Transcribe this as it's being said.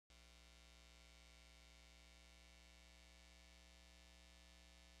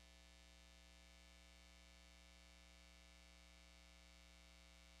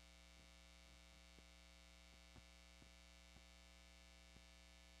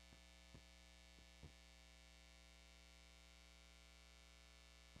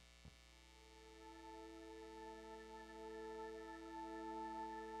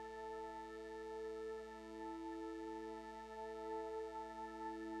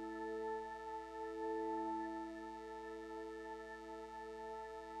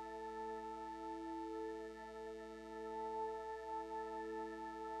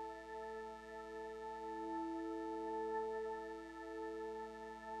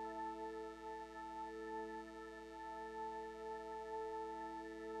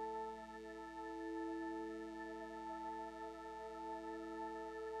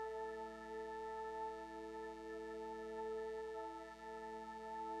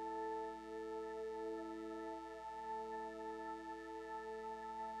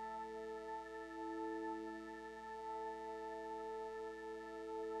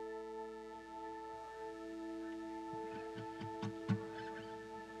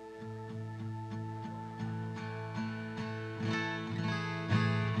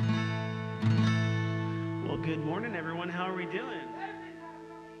morning, everyone. How are we doing?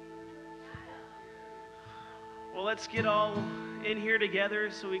 Well, let's get all in here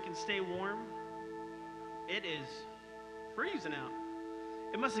together so we can stay warm. It is freezing out.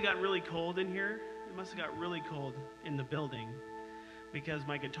 It must have gotten really cold in here. It must have got really cold in the building because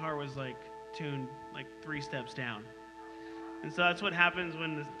my guitar was tuned 3 steps down. And so that's what happens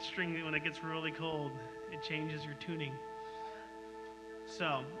when the string, when it gets really cold, it changes your tuning.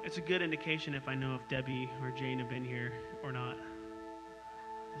 So it's a good indication if I know if Debbie or Jane have been here or not.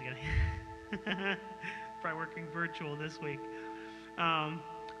 Probably working virtual this week. Oh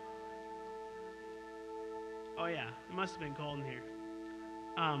yeah, it must have been cold in here.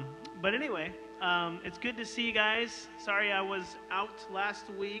 But anyway, it's good to see you guys. Sorry I was out last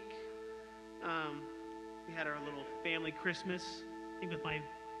week. We had our little family Christmas, I think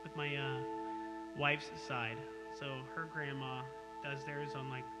with my wife's side. So her grandma does theirs on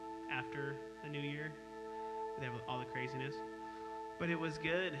after the new year. They have all the craziness. But it was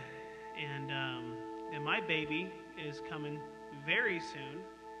good. And my baby is coming very soon.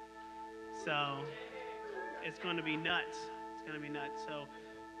 So it's going to be nuts. It's going to be nuts. So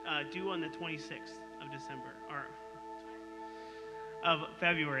due on the 26th of December, or of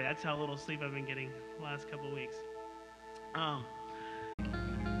February. That's how little sleep I've been getting the last couple of weeks.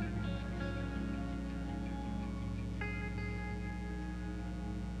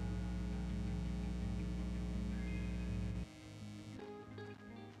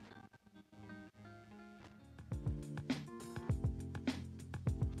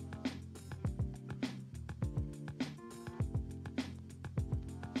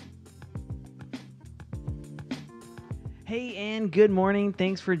 Hey, and good morning.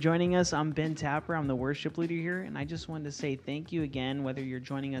 Thanks for joining us. I'm Ben Tapper. I'm the worship leader here, and I just wanted to say thank you again, whether you're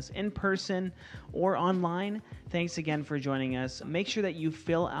joining us in person or online. Thanks again for joining us. Make sure that you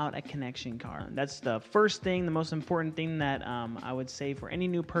fill out a connection card. That's the first thing, the most important thing that I would say for any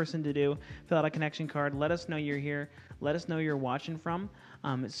new person to do. Fill out a connection card. Let us know you're here. Let us know you're watching from.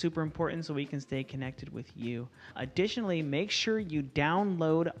 It's super important so we can stay connected with you. Additionally, make sure you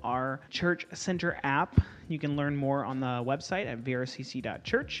download our Church Center app. You can learn more on the website at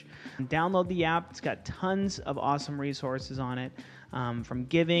vrcc.church. Download the app. It's got tons of awesome resources on it, from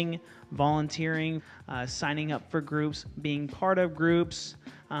giving, volunteering, signing up for groups, being part of groups.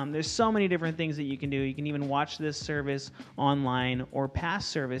 There's so many different things that you can do. You can even watch this service online or past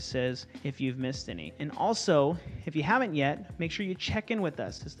services if you've missed any. And also, if you haven't yet, make sure you check in with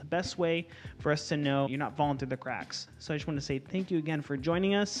us. It's the best way for us to know you're not falling through the cracks. So I just want to say thank you again for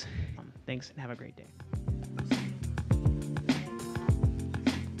joining us. Thanks, and have a great day.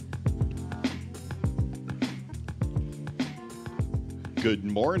 Good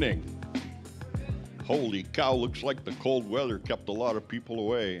morning. Holy cow, looks like the cold weather kept a lot of people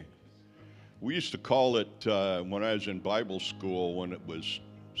away. We used to call it, when I was in Bible school, when it was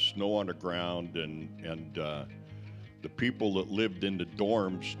snow on the ground and the people that lived in the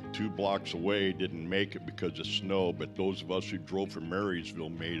dorms 2 blocks away didn't make it because of snow, but those of us who drove from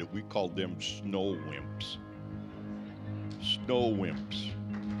Marysville made it. We called them snow wimps. Snow wimps.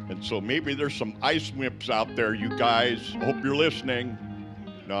 And so maybe there's some ice wimps out there, you guys. Hope you're listening.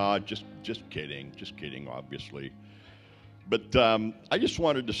 No, just kidding, obviously. But I just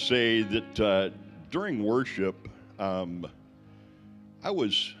wanted to say that during worship, I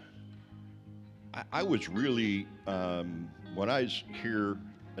was really, when I was here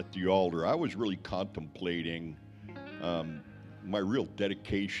at the altar, I was really contemplating my real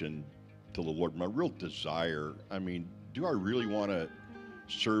dedication to the Lord, my real desire. I mean, do I really want to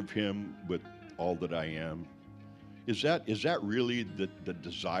serve Him with all that I am? Is that really the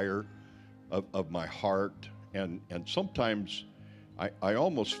desire of my heart? And sometimes I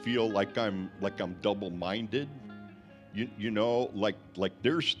almost feel like I'm double-minded. You know, like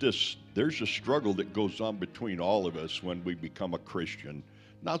there's a struggle that goes on between all of us when we become a Christian.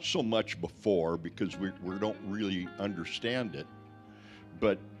 Not so much before, because we don't really understand it.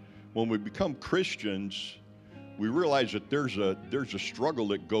 But when we become Christians, we realize that there's a struggle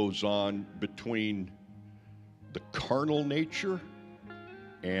that goes on between the carnal nature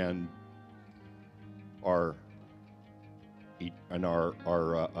and our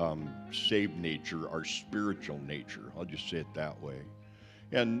saved nature, our spiritual nature. I'll just say it that way.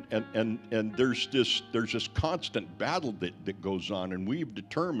 And there's this constant battle that goes on, and we've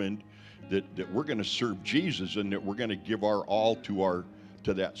determined that we're going to serve Jesus and that we're going to give our all to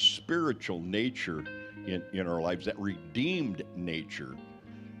that spiritual nature in our lives, that redeemed nature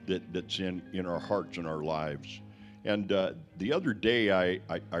that's in our hearts and our lives. And the other day I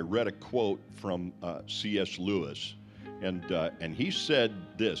read a quote from C.S. Lewis, and he said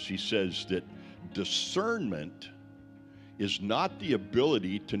this. He says that discernment is not the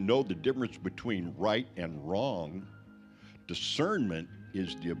ability to know the difference between right and wrong. Discernment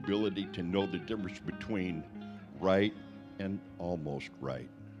is the ability to know the difference between right and almost right.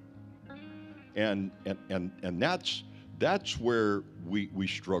 And that's where we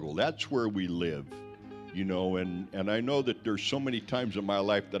struggle. That's where we live. You know, and I know that there's so many times in my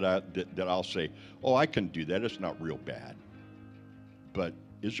life that I'll say, oh, I can do that. It's not real bad. But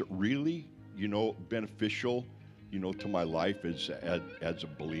is it really, you know, beneficial, you know, to my life as a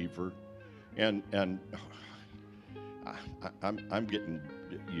believer? And I'm getting,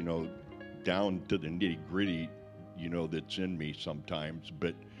 you know, down to the nitty gritty, you know, that's in me sometimes.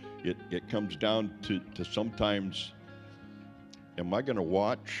 But it comes down to sometimes, am I going to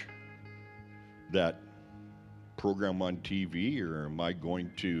watch that program on TV, or am I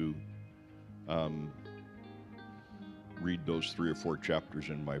going to read those 3 or 4 chapters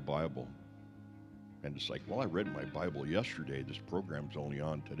in my Bible? And it's like, well, I read my Bible yesterday. This program's only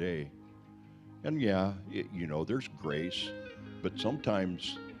on today. And yeah, you know, there's grace, but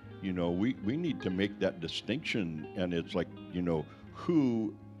sometimes, you know, we need to make that distinction. And it's like, you know,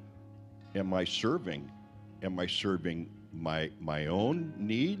 who am I serving? Am I serving my own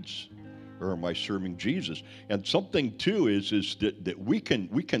needs, or am I serving Jesus? And something too is that we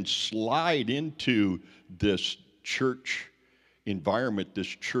can slide into this church environment, this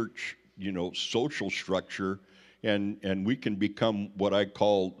church, you know, social structure, and we can become what I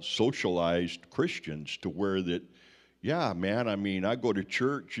call socialized Christians, to where that, yeah, man, I mean, I go to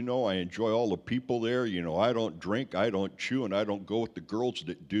church, you know, I enjoy all the people there, you know, I don't drink, I don't chew, and I don't go with the girls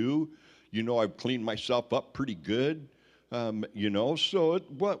that do. You know, I've cleaned myself up pretty good. You know, so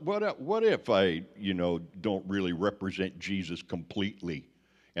what if I, you know, don't really represent Jesus completely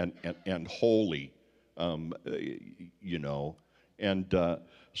and wholly, you know, and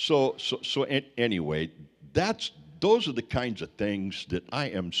so anyway, those are the kinds of things that I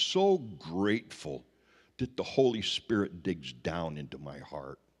am so grateful that the Holy Spirit digs down into my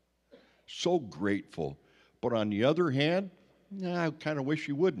heart. So grateful, but on the other hand, I kind of wish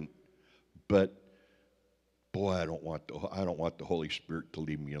He wouldn't. But boy, I don't want the Holy Spirit to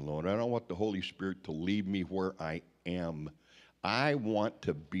leave me alone. I don't want the Holy Spirit to leave me where I am. I want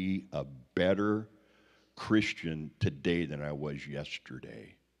to be a better Christian today than I was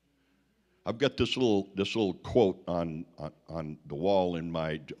yesterday. I've got this little quote on the wall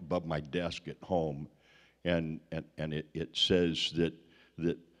above my desk at home, and it says that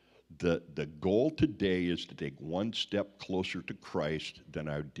the goal today is to take one step closer to Christ than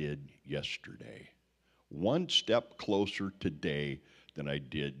I did yesterday. One step closer today than I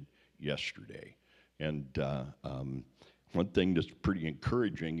did yesterday. And one thing that's pretty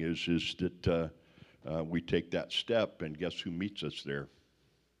encouraging is that we take that step, and guess who meets us there?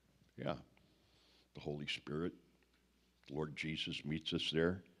 Yeah, the Holy Spirit. Lord Jesus meets us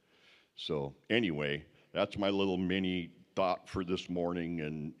there. So anyway, that's my little mini thought for this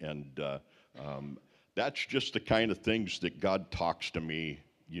morning, and that's just the kind of things that God talks to me,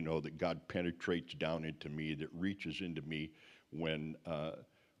 you know, that God penetrates down into me, that reaches into me when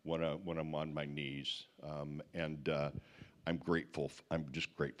I'm on my knees, and I'm grateful. I'm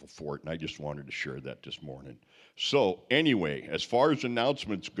just grateful for it, and I just wanted to share that this morning. So anyway, as far as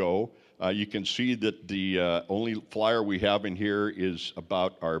announcements go, you can see that the only flyer we have in here is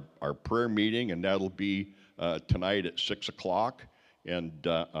about our prayer meeting, and that'll be tonight at 6 o'clock. And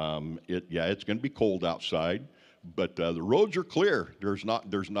it's going to be cold outside, but the roads are clear. There's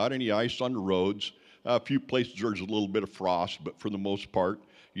not any ice on the roads. A few places there's a little bit of frost, but for the most part,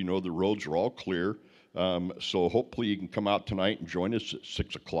 you know, the roads are all clear. So hopefully you can come out tonight and join us at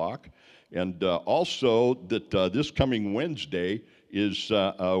 6 o'clock. And also that this coming Wednesday is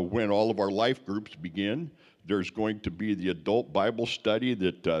when all of our life groups begin. There's going to be the adult Bible study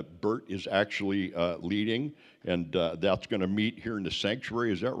that Bert is actually leading, and that's going to meet here in the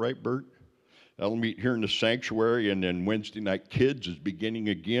sanctuary. Is that right, Bert? That'll meet here in the sanctuary, and then Wednesday night kids is beginning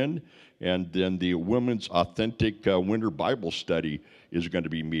again, and then the Women's Authentic Winter Bible Study is going to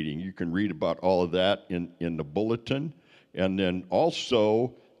be meeting. You can read about all of that in the bulletin, and then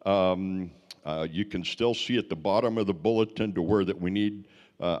also you can still see at the bottom of the bulletin to where that we need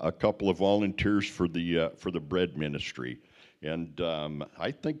a couple of volunteers for the bread ministry, and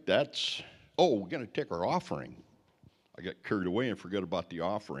I think that's. Oh, we're going to take our offering. I got carried away and forgot about the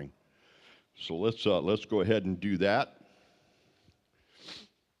offering. So let's go ahead and do that.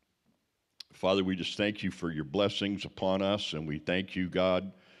 Father, we just thank you for your blessings upon us, and we thank you,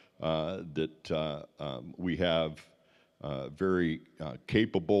 God, that we have very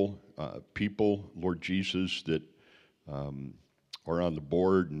capable people, Lord Jesus, that are on the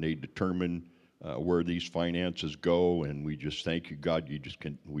board, and they determine where these finances go, and we just thank you, God.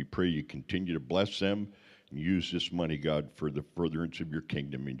 We pray you continue to bless them and use this money, God, for the furtherance of your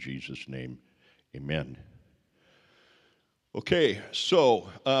kingdom in Jesus' name. Amen. Okay, so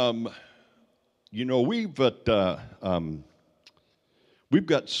we've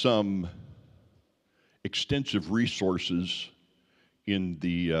got some extensive resources in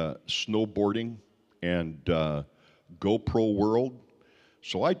the snowboarding and GoPro world.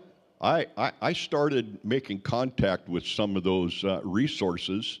 So I started making contact with some of those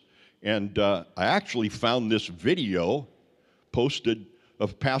resources, and I actually found this video posted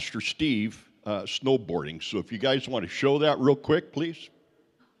of Pastor Steve snowboarding. So if you guys want to show that real quick, please.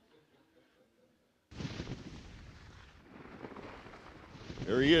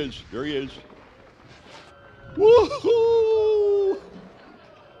 There he is. There he is. Woohoo!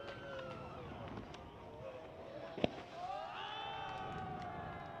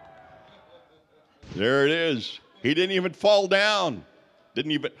 There it is. He didn't even fall down.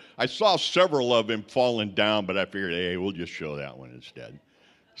 I saw several of him falling down, but I figured, hey, we'll just show that one instead.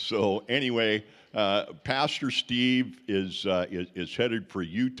 So anyway, Pastor Steve is headed for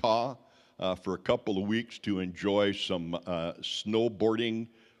Utah for a couple of weeks to enjoy some snowboarding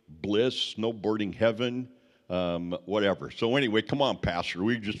bliss, snowboarding heaven, whatever. So anyway, come on, Pastor.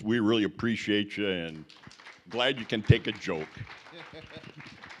 We really appreciate you and glad you can take a joke.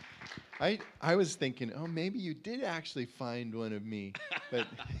 I was thinking, oh, maybe you did actually find one of me, but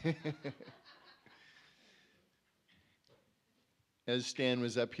as Stan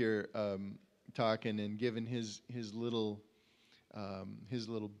was up here talking and giving his little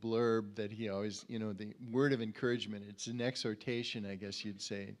blurb that he always, the word of encouragement. It's an exhortation, I guess you'd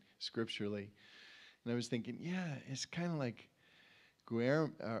say, scripturally. And I was thinking, yeah, it's kind of like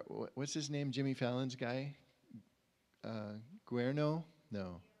what's his name? Jimmy Fallon's guy, Guerno?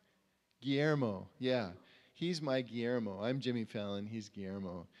 No. Guillermo, yeah. He's my Guillermo. I'm Jimmy Fallon. He's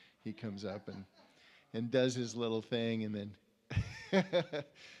Guillermo. He comes up and does his little thing, and then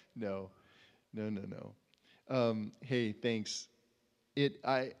no. Hey, thanks.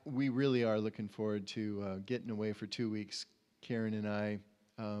 We really are looking forward to getting away for 2 weeks. Karen and I.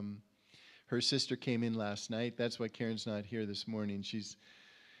 Her sister came in last night. That's why Karen's not here this morning. She's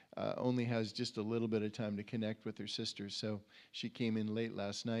only has just a little bit of time to connect with her sister, so she came in late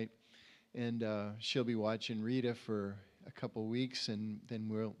last night. And she'll be watching Rita for a couple weeks, and then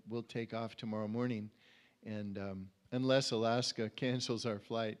we'll take off tomorrow morning. And unless Alaska cancels our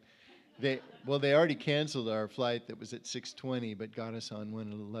flight, they already canceled our flight that was at 6:20, but got us on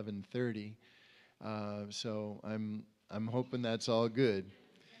one at 11:30. So I'm hoping that's all good.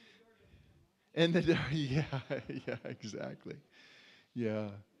 And yeah, exactly, yeah.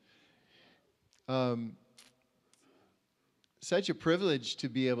 Such a privilege to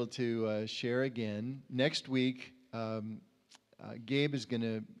be able to share again. Next week, Gabe is going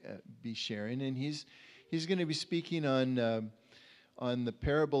to be sharing, and he's going to be speaking on the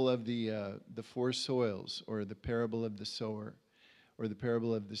parable of the four soils, or the parable of the sower, or the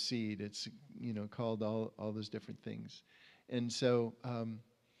parable of the seed. It's called all those different things, and so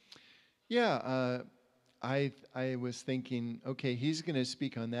I was thinking, okay, he's going to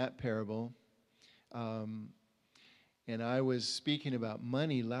speak on that parable. And I was speaking about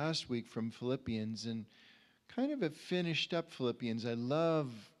money last week from Philippians, and kind of have finished up Philippians. I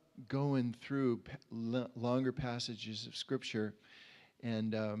love going through longer passages of Scripture,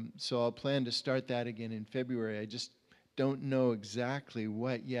 and so I'll plan to start that again in February. I just don't know exactly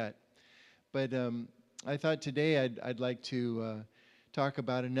what yet. But I thought today I'd like to talk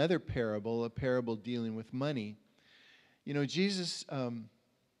about another parable, a parable dealing with money. Jesus,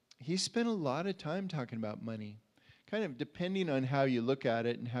 he spent a lot of time talking about money. Kind of depending on how you look at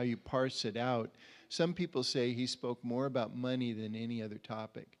it and how you parse it out. Some people say he spoke more about money than any other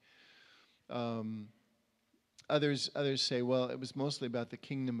topic. Others say, well, it was mostly about the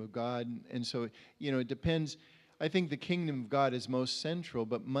kingdom of God. And so, it depends. I think the kingdom of God is most central,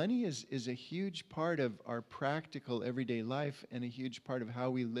 but money is a huge part of our practical everyday life and a huge part of how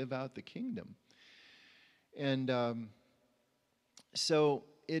we live out the kingdom. And so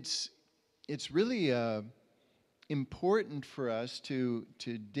it's really important for us to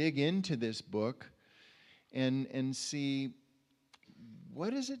dig into this book and see,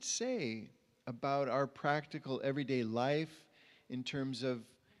 what does it say about our practical everyday life in terms of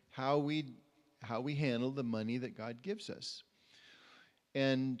how we handle the money that God gives us.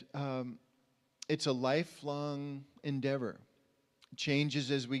 And it's a lifelong endeavor. It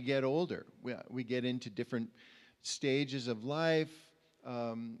changes as we get older. We get into different stages of life.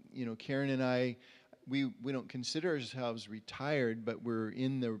 Karen and I, we don't consider ourselves retired, but we're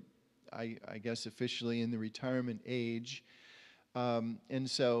in the I guess officially in the retirement age. And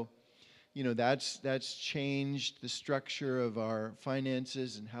so, that's changed the structure of our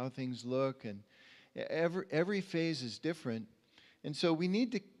finances and how things look. And every phase is different. And so we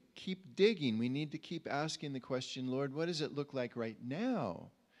need to keep digging. We need to keep asking the question, Lord, what does it look like right now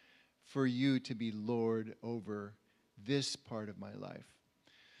for you to be Lord over this part of my life?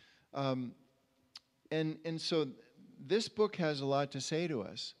 And so this book has a lot to say to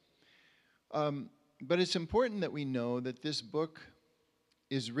us. But it's important that we know that this book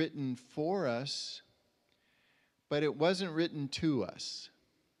is written for us, but it wasn't written to us.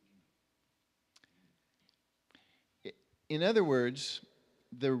 In other words,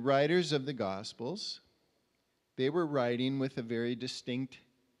 the writers of the Gospels, they were writing with a very distinct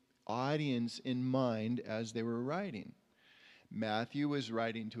audience in mind as they were writing. Matthew was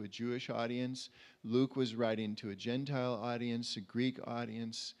writing to a Jewish audience. Luke was writing to a Gentile audience, a Greek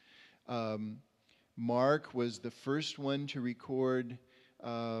audience. Mark was the first one to record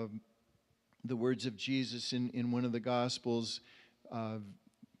the words of Jesus in one of the Gospels,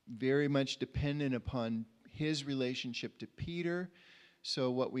 very much dependent upon his relationship to Peter. So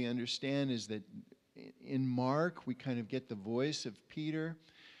what we understand is that in Mark, we kind of get the voice of Peter.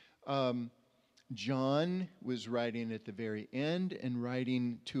 John was writing at the very end and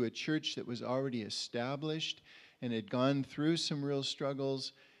writing to a church that was already established and had gone through some real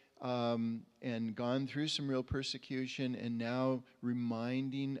struggles and gone through some real persecution, and now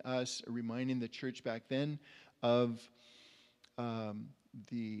reminding the church back then of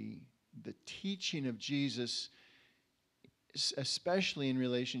the teaching of Jesus, especially in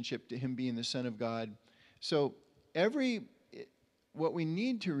relationship to him being the Son of God. So what we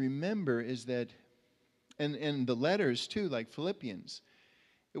need to remember is that, and the letters too, like Philippians,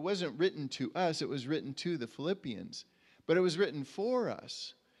 it wasn't written to us, it was written to the Philippians, but it was written for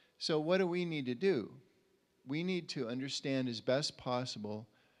us. So what do we need to do? We need to understand as best possible,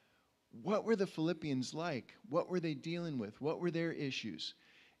 what were the Philippians like? What were they dealing with? What were their issues?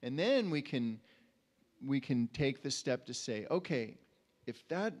 And then we can take the step to say, okay, if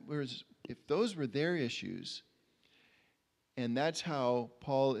those were their issues, and that's how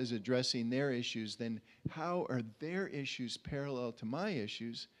Paul is addressing their issues, then how are their issues parallel to my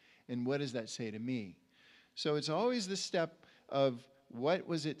issues, and what does that say to me? So it's always the step of what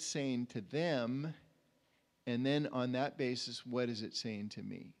was it saying to them, and then on that basis, what is it saying to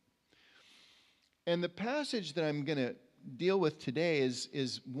me? And the passage that I'm going to deal with today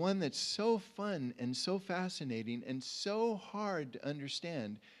is one that's so fun and so fascinating and so hard to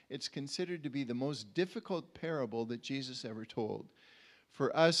understand. It's considered to be the most difficult parable that Jesus ever told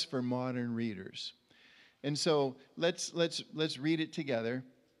for us, for modern readers. And so let's read it together.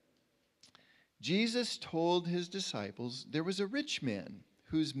 Jesus told his disciples there was a rich man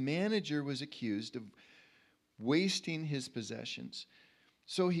whose manager was accused of wasting his possessions.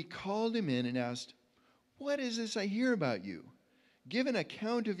 So he called him in and asked, "What is this I hear about you? Give an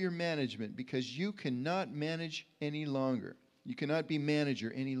account of your management, because you cannot manage any longer. You cannot be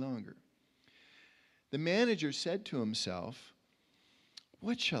manager any longer." The manager said to himself,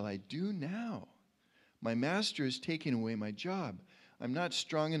 "What shall I do now? My master is taking away my job. I'm not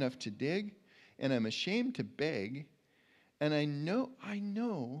strong enough to dig, and I'm ashamed to beg. And I'm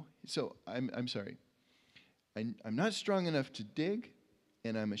not strong enough to dig,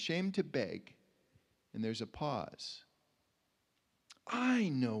 and I'm ashamed to beg." And there's a pause. "I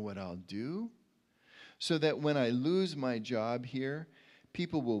know what I'll do, so that when I lose my job here,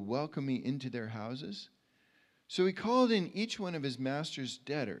 people will welcome me into their houses." So he called in each one of his master's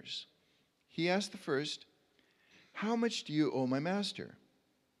debtors. He asked the first, "How much do you owe my master?"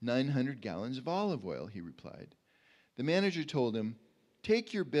 900 gallons of olive oil, he replied. The manager told him,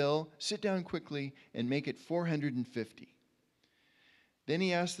 "Take your bill, sit down quickly, and make it 450. Then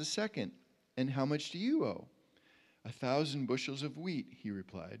he asked the second, "And how much do you owe?" 1,000 bushels of wheat, he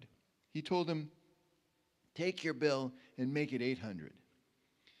replied. He told him, "Take your bill and make it 800.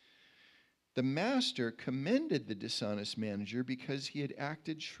 The master commended the dishonest manager because he had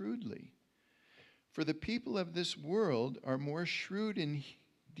acted shrewdly. For the people of this world are more shrewd in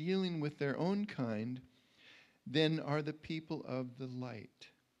dealing with their own kind than are the people of the light."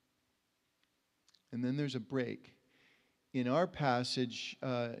 And then there's a break. In our passage,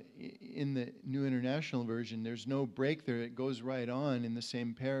 in the New International Version, there's no break there. It goes right on in the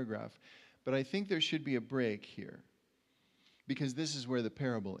same paragraph. But I think there should be a break here, because this is where the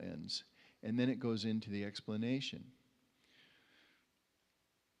parable ends. And then it goes into the explanation.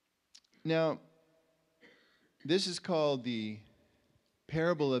 Now, this is called the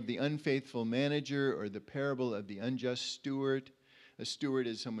parable of the unfaithful manager, or the parable of the unjust steward. A steward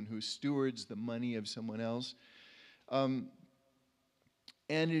is someone who stewards the money of someone else. And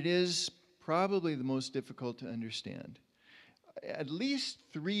it is probably the most difficult to understand. At least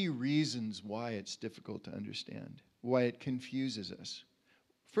 3 reasons why it's difficult to understand, why it confuses us.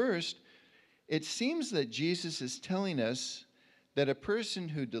 First, it seems that Jesus is telling us that a person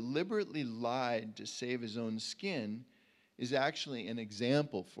who deliberately lied to save his own skin is actually an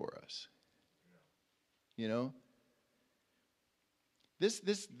example for us. You know?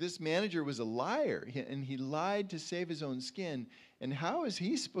 This manager was a liar, and he lied to save his own skin. And how is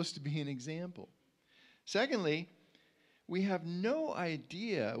he supposed to be an example? Secondly, we have no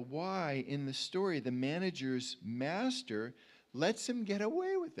idea why in the story the manager's master lets him get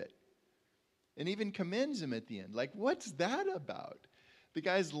away with it and even commends him at the end. Like, what's that about? The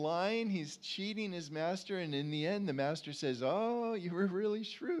guy's lying, he's cheating his master, and in the end the master says, "Oh, you were really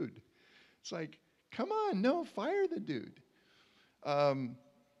shrewd." It's like, come on, no, fire the dude. And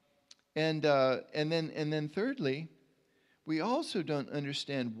then thirdly, we also don't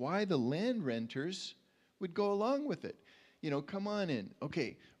understand why the land renters would go along with it. You know, come on in.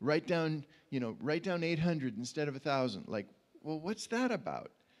 Okay, write down 800 instead of 1,000. Like, well, what's that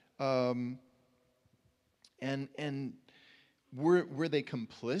about? And were they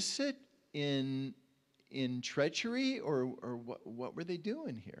complicit in treachery, or what were they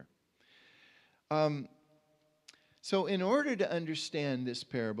doing here? So in order to understand this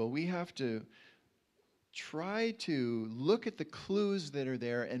parable, we have to try to look at the clues that are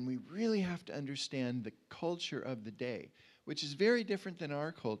there, and we really have to understand the culture of the day, which is very different than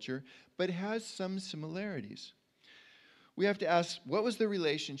our culture, but has some similarities. We have to ask, what was the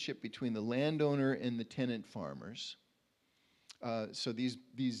relationship between the landowner and the tenant farmers? So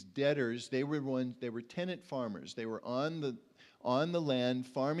these debtors, they were tenant farmers. They were on the land,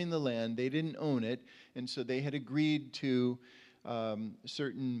 farming the land. They didn't own it, and so they had agreed to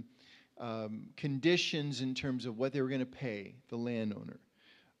certain conditions in terms of what they were going to pay the landowner.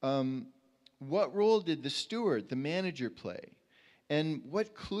 What role did the steward, the manager, play? And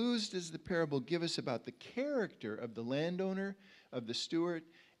what clues does the parable give us about the character of the landowner, of the steward,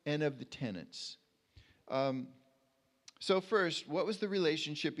 and of the tenants? So first, what was the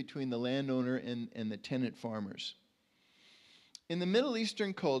relationship between the landowner and the tenant farmers? In the Middle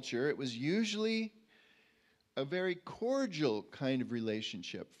Eastern culture, it was usually a very cordial kind of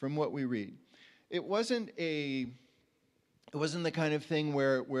relationship from what we read. It wasn't the kind of thing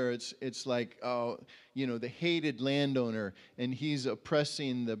where it's like, oh, you know, the hated landowner and he's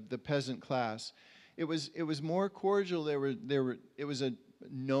oppressing the peasant class. It was more cordial. It was a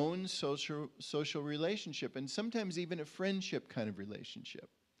known social relationship, and sometimes even a friendship kind of relationship.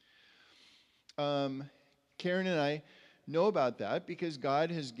 Karen and I know about that because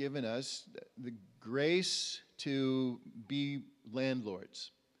God has given us the grace to be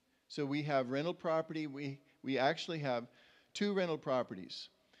landlords. So we have rental property. We actually have 2 rental properties.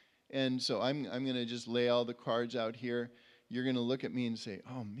 And so I'm going to just lay all the cards out here. You're going to look at me and say,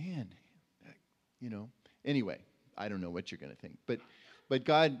 "Oh man, you know." Anyway, I don't know what you're going to think. But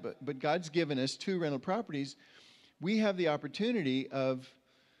God's given us 2 rental properties. We have the opportunity of,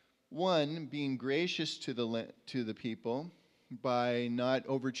 one, being gracious to the people by not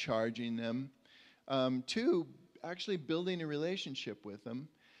overcharging them. 2, actually building a relationship with them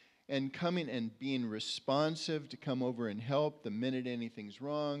and coming and being responsive to come over and help the minute anything's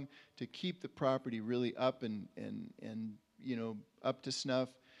wrong, to keep the property really up and you know, up to snuff.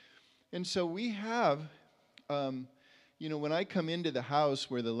 And so we have, you know, when I come into the house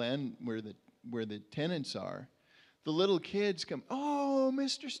where the tenants are, the little kids come, "Oh,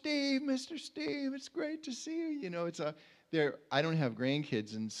 Mr. Steve, it's great to see you." You know, I don't have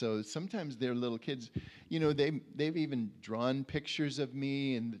grandkids, and so sometimes they're little kids. You know, they've even drawn pictures of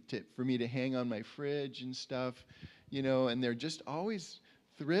me and for me to hang on my fridge and stuff. You know, and they're just always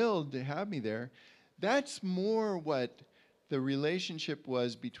thrilled to have me there. That's more what the relationship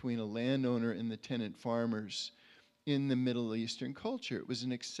was between a landowner and the tenant farmers in the Middle Eastern culture. It was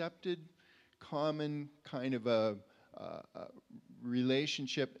an accepted, common kind of a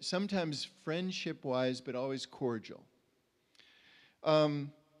relationship, sometimes friendship-wise, but always cordial.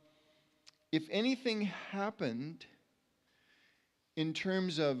 If anything happened in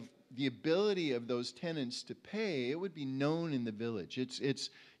terms of the ability of those tenants to pay, it would be known in the village. It's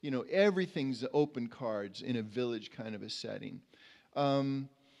you know, everything's open cards in a village kind of a setting.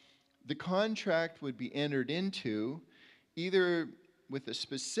 The contract would be entered into either with a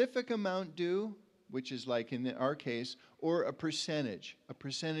specific amount due, which is like in our case, or a percentage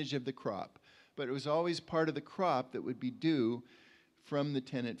of the crop. But it was always part of the crop that would be due from the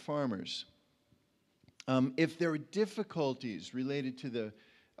tenant farmers. If there were difficulties related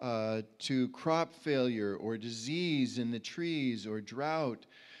to crop failure or disease in the trees or drought,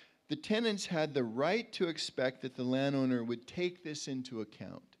 the tenants had the right to expect that the landowner would take this into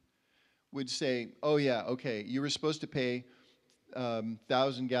account. Would say, oh yeah, okay, you were supposed to pay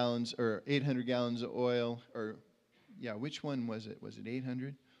 1,000 gallons or 800 gallons of oil, or yeah, which one was it? Was it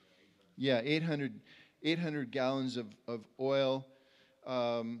 800? Yeah, 800 gallons of oil.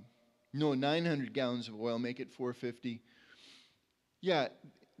 No, 900 gallons of oil, make it 450. Yeah,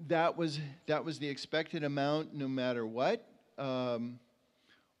 that was the expected amount no matter what.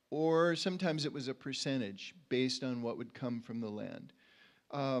 Or sometimes it was a percentage based on what would come from the land.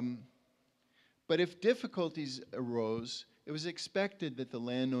 But if difficulties arose, it was expected that the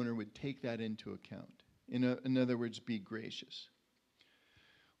landowner would take that into account. In other words, be gracious.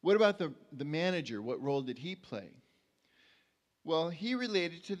 What about the manager? What role did he play? Well, he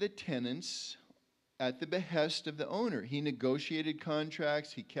related to the tenants at the behest of the owner. He negotiated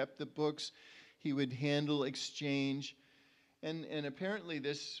contracts, he kept the books, he would handle exchange. And apparently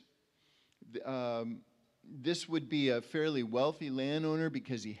this would be a fairly wealthy landowner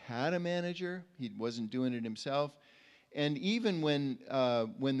because he had a manager. He wasn't doing it himself. And even when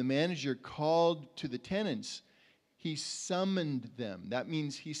the manager called to the tenants, he summoned them. That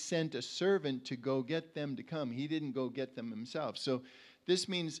means he sent a servant to go get them to come. He didn't go get them himself. So this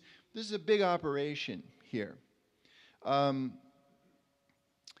means this is a big operation here.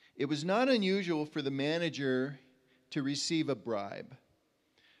 It was not unusual for the manager to receive a bribe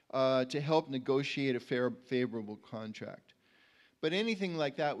to help negotiate a favorable contract. But anything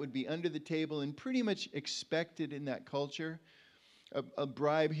like that would be under the table and pretty much expected in that culture. A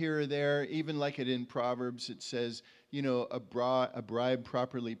bribe here or there, even like it in Proverbs, it says, a bribe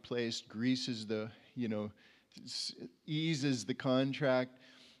properly placed greases eases the contract.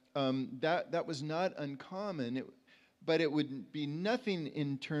 That was not uncommon, but it would be nothing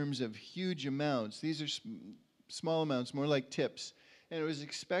in terms of huge amounts. These are small amounts, more like tips. And it was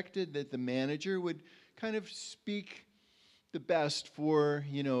expected that the manager would kind of speak the best for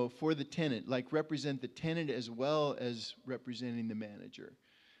the tenant, like represent the tenant as well as representing the manager.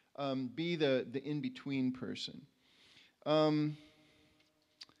 Be the in-between person.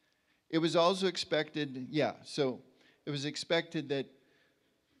 It was also expected, it was expected that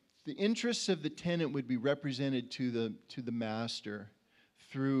the interests of the tenant would be represented to the master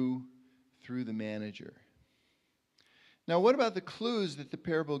through the manager. Now, what about the clues that the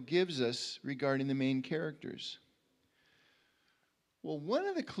parable gives us regarding the main characters? Well, one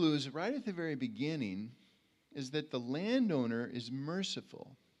of the clues right at the very beginning is that the landowner is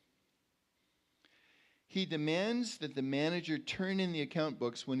merciful. He demands that the manager turn in the account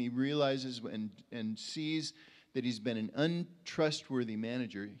books when he realizes and sees that he's been an untrustworthy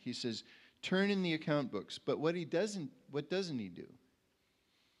manager. He says, turn in the account books. But what doesn't he do?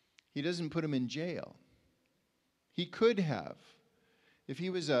 He doesn't put him in jail. He could have. If he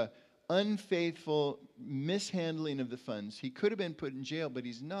was a unfaithful mishandling of the funds, he could have been put in jail, but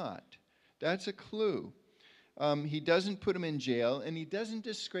he's not. That's a clue. He doesn't put him in jail, and he doesn't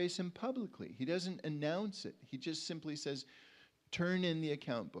disgrace him publicly. He doesn't announce it. He just simply says, turn in the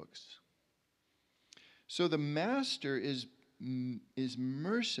account books. So the master is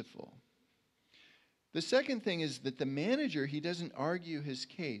merciful. The second thing is that the manager, he doesn't argue his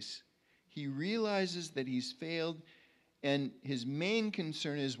case. He realizes that he's failed, and his main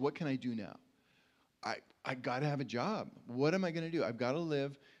concern is, what can I do now? I got to have a job. What am I going to do? I've got to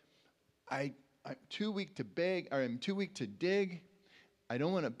live. I'm too weak to beg, or I'm too weak to dig. I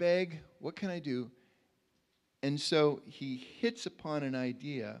don't want to beg. What can I do? And so he hits upon an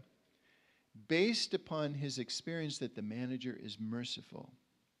idea based upon his experience that the manager is merciful.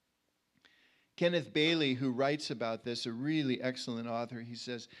 Kenneth Bailey, who writes about this, a really excellent author, he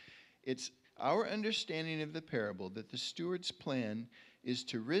says, it's our understanding of the parable that the steward's plan is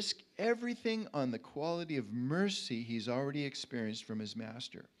to risk everything on the quality of mercy he's already experienced from his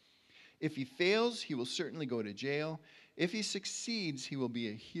master. If he fails, he will certainly go to jail. If he succeeds, he will be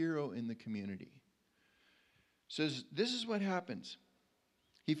a hero in the community. So this is what happens.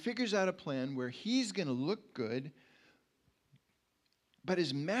 He figures out a plan where he's going to look good, but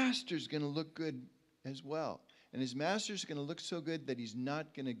his master's going to look good as well. And his master's going to look so good that he's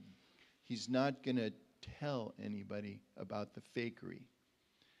not going to tell anybody about the fakery.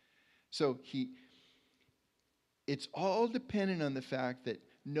 So it's all dependent on the fact that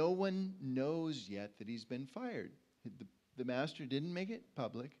no one knows yet that he's been fired. The master didn't make it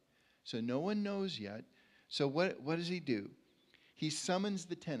public, so no one knows yet. So what does he do? He summons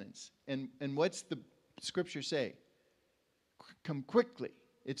the tenants. And what's the scripture say? Come quickly.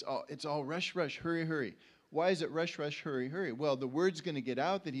 It's all rush, rush, hurry, hurry. Why is it rush, rush, hurry, hurry? Well, the word's going to get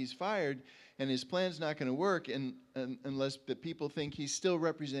out that he's fired, and his plan's not going to work unless the people think he's still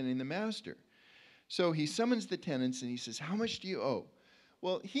representing the master. So he summons the tenants and he says, "How much do you owe?"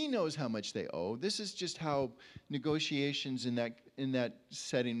 Well, he knows how much they owe. This is just how negotiations in that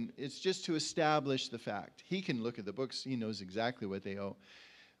setting, it's just to establish the fact. He can look at the books. He knows exactly what they owe.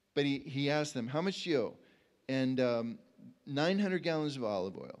 But he asked them, "How much do you owe?" And 900 gallons of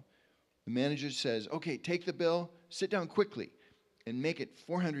olive oil. The manager says, "Okay, take the bill, sit down quickly, and make it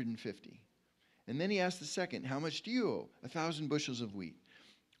 450. And then he asked the second, "How much do you owe?" 1,000 bushels of wheat.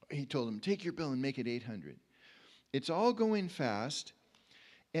 He told him, "Take your bill and make it 800. It's all going fast.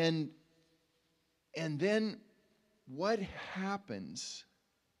 And then what happens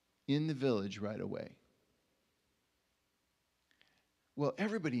in the village right away? Well,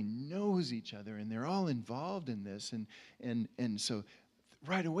 everybody knows each other, and they're all involved in this. And so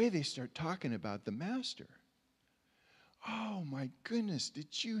right away they start talking about the master. "Oh, my goodness,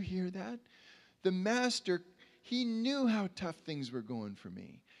 did you hear that? The master, he knew how tough things were going for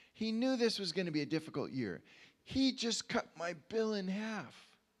me. He knew this was going to be a difficult year. He just cut my bill in half."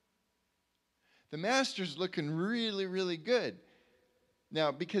 The master's looking really, really good.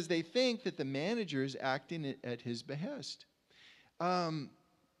 Now, because they think that the manager is acting at his behest. And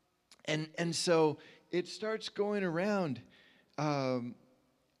so it starts going around. Wow,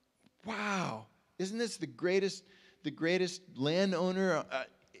 isn't this the greatest landowner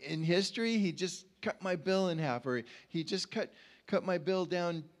in history? He just cut my bill in half, or he just cut my bill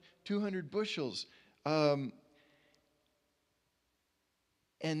down 200 bushels.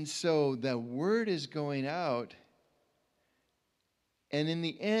 And so the word is going out, and in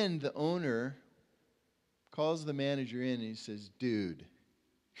the end, the owner calls the manager in and he says, "Dude,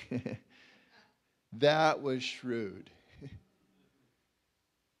 that was shrewd.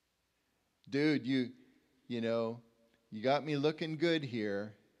 Dude, you got me looking good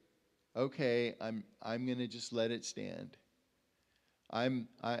here. Okay, I'm going to just let it stand."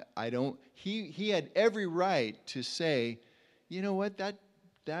 He had every right to say, "You know what, that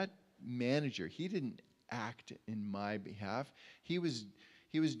manager, he didn't act in my behalf. He was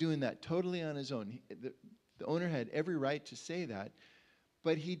doing that totally on his own." The owner had every right to say that,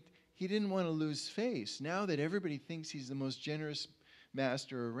 but he didn't want to lose face. Now that everybody thinks he's the most generous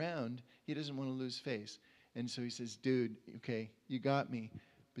master around, he doesn't want to lose face. And so he says, "Dude, okay, you got me,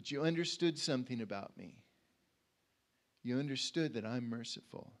 but you understood something about me. You understood that I'm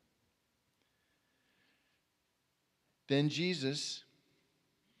merciful." Then Jesus,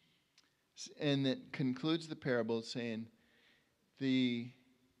 and that concludes the parable saying, "The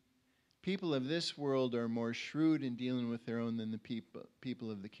people of this world are more shrewd in dealing with their own than the people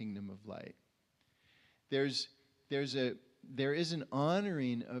of the kingdom of light." There is an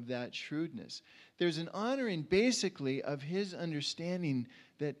honoring of that shrewdness. There's an honoring basically of his understanding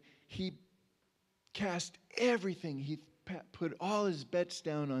that he cast everything, he put all his bets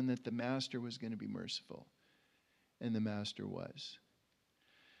down on that the master was going to be merciful. And the master was.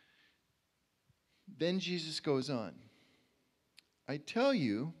 Then Jesus goes on, "I tell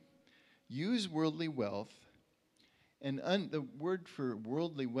you, use worldly wealth," and the word for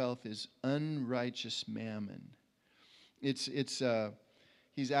worldly wealth is unrighteous mammon. He's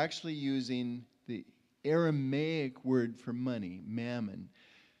actually using the Aramaic word for money, mammon,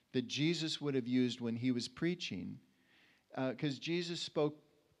 that Jesus would have used when he was preaching, because Jesus spoke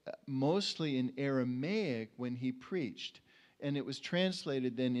mostly in Aramaic when he preached, and it was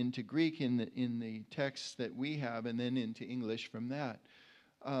translated then into Greek in the texts that we have, and then into English from that.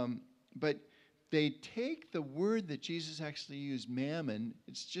 But they take the word that Jesus actually used, mammon.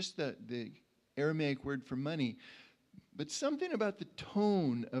 It's just the Aramaic word for money, but something about the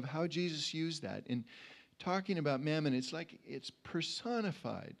tone of how Jesus used that in talking about mammon, it's like it's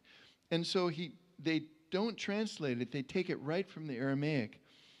personified, and so they don't translate it. They take it right from the Aramaic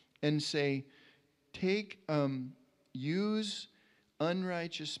and say, use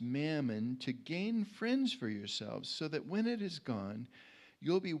unrighteous mammon to gain friends for yourselves, so that when it is gone,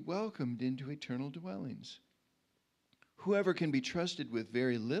 you'll be welcomed into eternal dwellings. Whoever can be trusted with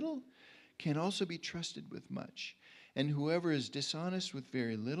very little can also be trusted with much. And whoever is dishonest with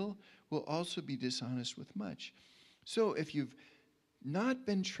very little will also be dishonest with much. So if you've not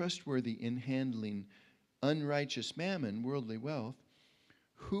been trustworthy in handling unrighteous mammon, worldly wealth,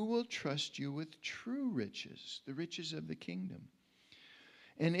 who will trust you with true riches, the riches of the kingdom?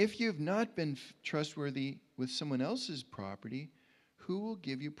 And if you've not been trustworthy with someone else's property, who will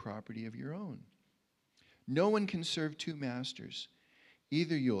give you property of your own? No one can serve two masters.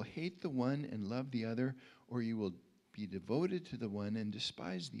 Either you'll hate the one and love the other, or you will be devoted to the one and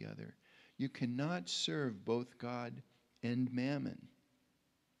despise the other. You cannot serve both God and mammon.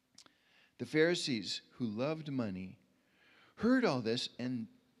 The Pharisees, who loved money, heard all this and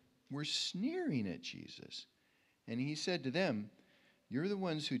were sneering at Jesus. And he said to them, "You're the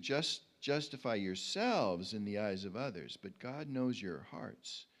ones who just justify yourselves in the eyes of others, but God knows your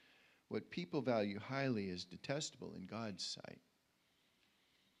hearts. What people value highly is detestable in God's sight."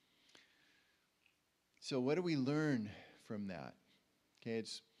 So what do we learn from that? Okay,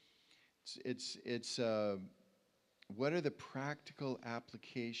 what are the practical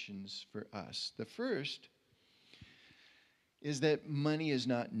applications for us? The first is that money is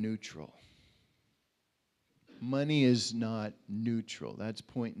not neutral. Money is not neutral. That's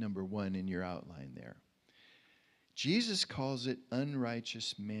point number 1 in your outline there. Jesus calls it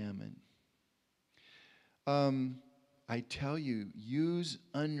unrighteous mammon. I tell you, use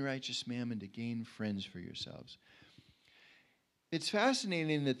unrighteous mammon to gain friends for yourselves. It's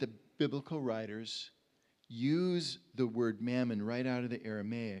fascinating that the biblical writers use the word mammon right out of the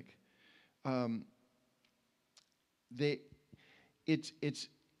Aramaic. It's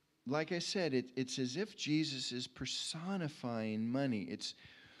like I said, it's as if Jesus is personifying money.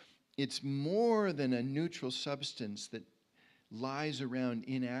 It's more than a neutral substance that lies around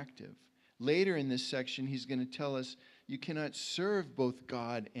inactive. Later in this section, he's going to tell us you cannot serve both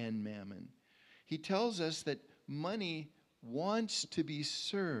God and mammon. He tells us that money wants to be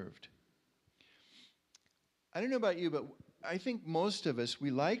served. I don't know about you, but I think most of us,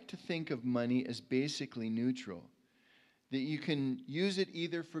 we like to think of money as basically neutral, that you can use it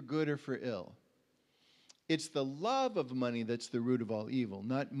either for good or for ill. It's the love of money that's the root of all evil,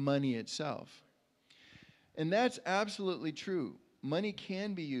 not money itself. And that's absolutely true. Money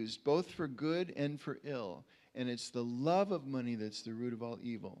can be used both for good and for ill, and it's the love of money that's the root of all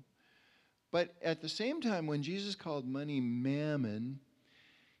evil. But at the same time, when Jesus called money mammon,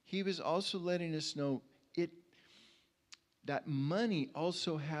 he was also letting us know that money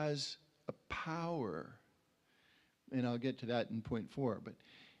also has a power. And I'll get to that in point 4. But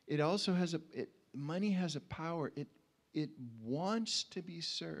it also has money has a power. It wants to be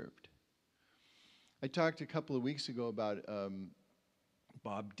served. I talked a couple of weeks ago about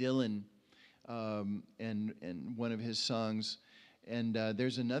Bob Dylan and one of his songs. And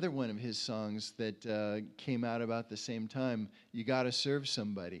there's another one of his songs that came out about the same time. You Gotta Serve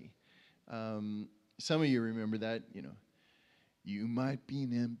Somebody. Some of you remember that, you know. You might be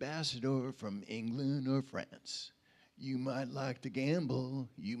an ambassador from England or France. You might like to gamble.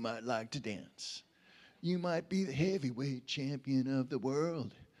 You might like to dance. You might be the heavyweight champion of the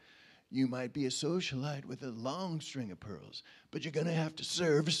world. You might be a socialite with a long string of pearls, but you're going to have to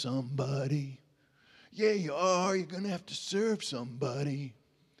serve somebody. Yeah, you are. You're going to have to serve somebody.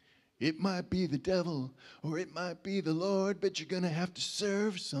 It might be the devil or it might be the Lord, but you're going to have to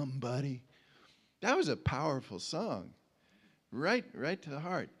serve somebody. That was a powerful song. Right to the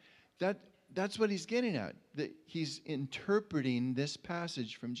heart. That's what he's getting at. That he's interpreting this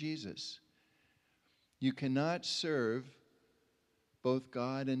passage from Jesus. You cannot serve both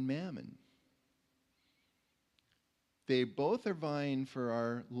God and mammon. They both are vying for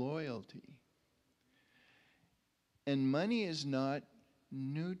our loyalty. And money is not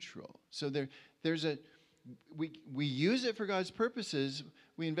neutral. So we use it for God's purposes,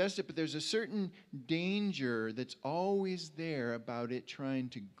 we invest it, but there's a certain danger that's always there about it trying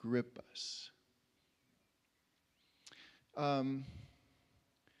to grip us.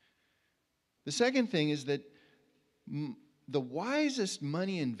 The second thing is that the wisest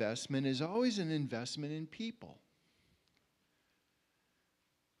money investment is always an investment in people.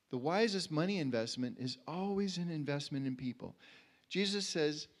 The wisest money investment is always an investment in people. Jesus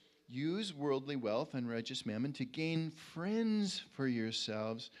says, use worldly wealth, unrighteous mammon, to gain friends for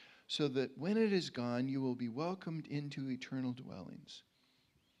yourselves, so that when it is gone, you will be welcomed into eternal dwellings.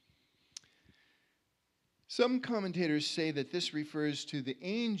 Some commentators say that this refers to the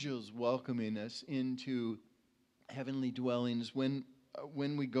angels welcoming us into heavenly dwellings when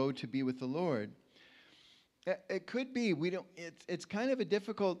we go to be with the Lord. It could be. It's kind of a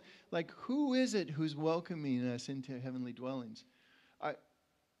difficult, like, who is it who's welcoming us into heavenly dwellings?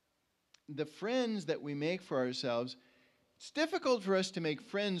 The friends that we make for ourselves, it's difficult for us to make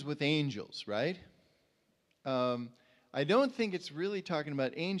friends with angels, right? I don't think it's really talking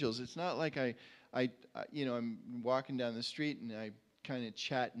about angels. It's not like I'm walking down the street and I kind of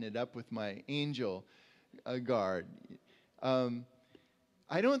chatting it up with my angel guard.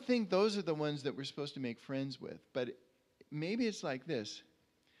 I don't think those are the ones that we're supposed to make friends with. But maybe it's like this.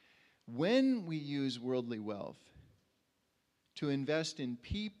 When we use worldly wealth to invest in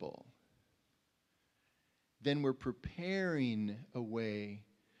people, then we're preparing a way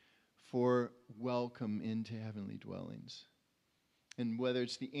for welcome into heavenly dwellings. And whether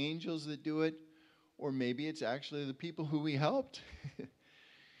it's the angels that do it, or maybe it's actually the people who we helped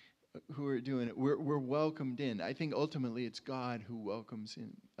who are doing it, we're welcomed in. I think ultimately it's God who welcomes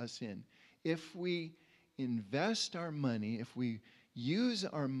us in. If we invest our money, if we use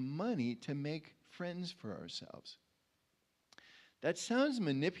our money to make friends for ourselves. That sounds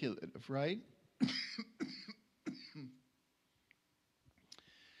manipulative, right?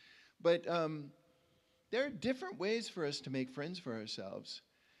 But there are different ways for us to make friends for ourselves.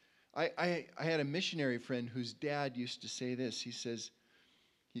 I had a missionary friend whose dad used to say this. He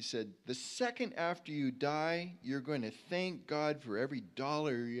said, the second after you die, you're going to thank God for every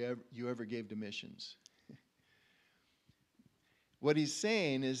dollar you ever gave to missions. What he's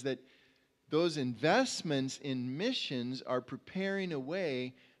saying is that those investments in missions are preparing a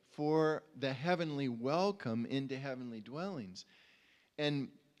way for the heavenly welcome into heavenly dwellings. And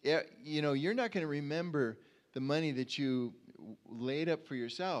you're not going to remember the money that you laid up for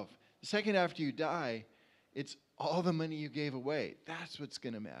yourself. The second after you die, it's all the money you gave away. That's what's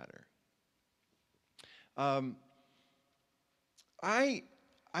going to matter. I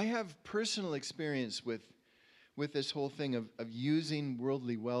have personal experience with this whole thing of using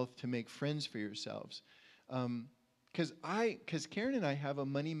worldly wealth to make friends for yourselves. Because Karen and I have a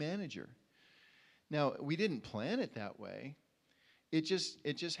money manager. Now, we didn't plan it that way. It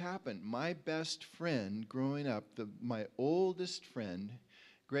just happened. My best friend growing up, my oldest friend,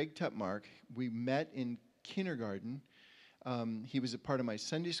 Greg Tutmark, we met in kindergarten. He was a part of my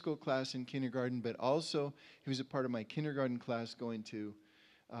Sunday school class in kindergarten, but also he was a part of my kindergarten class going to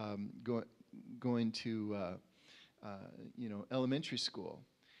elementary school.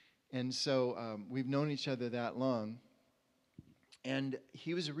 And so we've known each other that long. And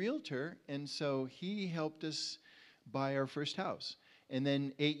he was a realtor, and so he helped us buy our first house. And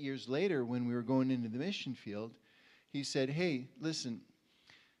then 8 years later, when we were going into the mission field, he said, hey, listen,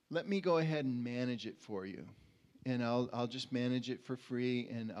 let me go ahead and manage it for you. And I'll just manage it for free,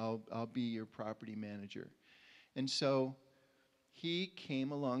 and I'll be your property manager. And so he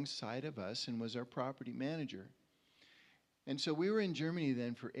came alongside of us and was our property manager. And so we were in Germany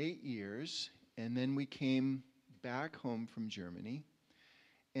then for 8 years, and then we came back home from Germany.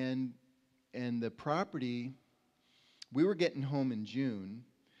 And the property, we were getting home in June,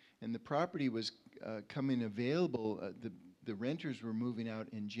 and the property was coming available. The renters were moving out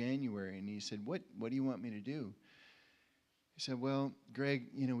in January, and he said, what do you want me to do? He said, well, Greg,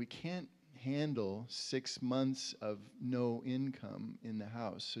 we can't handle 6 months of no income in the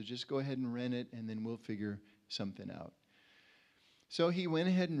house, so just go ahead and rent it, and then we'll figure something out. So he went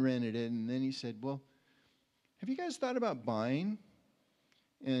ahead and rented it, and then he said, well, have you guys thought about buying?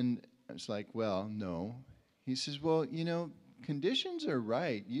 And I was like, well, no. He says, well, conditions are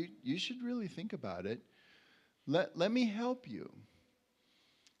right. You should really think about it. Let me help you.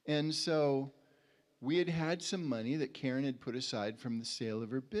 And so we had some money that Karen had put aside from the sale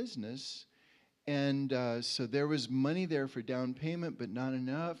of her business. And so there was money there for down payment, but not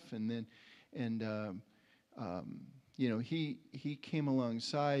enough. And then, he came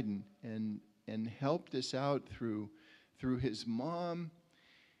alongside and helped us out through his mom,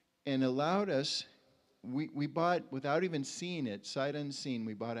 and allowed us. We bought, without even seeing it, sight unseen,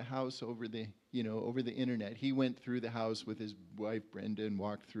 we bought a house over the internet. He went through the house with his wife Brenda and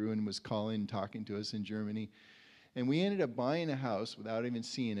walked through and was calling, talking to us in Germany, and we ended up buying a house without even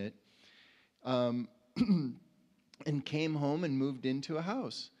seeing it, and came home and moved into a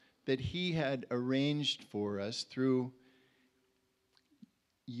house that he had arranged for us through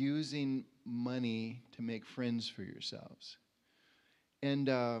using money to make friends for yourselves.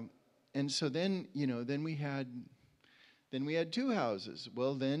 And so then we had 2 houses.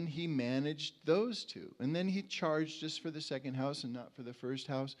 Well, then he managed those 2, and then he charged us for the second house and not for the first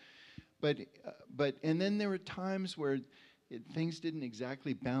house. But then there were times where things didn't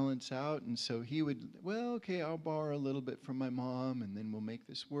exactly balance out, and so he would, well, okay, I'll borrow a little bit from my mom, and then we'll make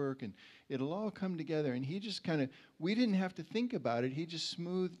this work, and it'll all come together. And he just we didn't have to think about it. He just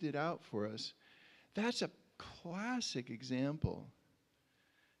smoothed it out for us. That's a classic example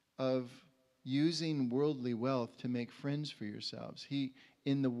of using worldly wealth to make friends for yourselves.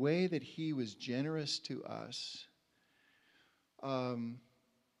 In the way that he was generous to us,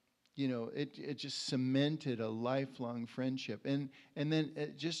 it just cemented a lifelong friendship, and then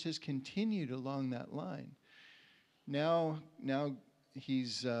it just has continued along that line. Now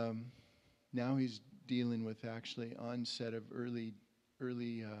he's dealing with actually onset of early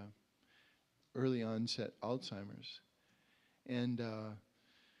onset Alzheimer's, and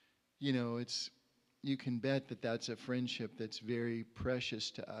you can bet that that's a friendship that's very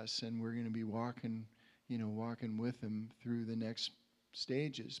precious to us, and we're going to be walking with him through the next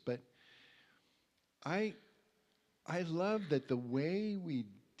stages. But I love that the way we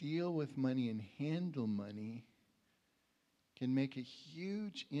deal with money and handle money can make a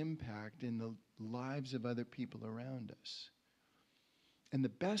huge impact in the lives of other people around us. And the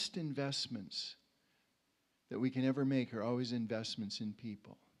best investments that we can ever make are always investments in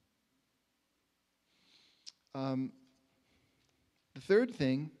people. The third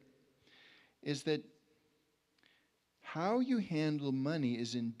thing is that how you handle money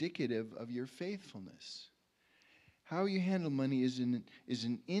is indicative of your faithfulness. How you handle money is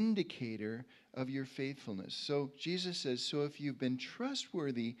an indicator of your faithfulness. So Jesus says, so if you've been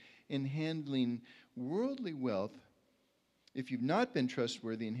trustworthy in handling worldly wealth, if you've not been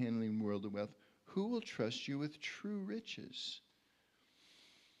trustworthy in handling worldly wealth, who will trust you with true riches?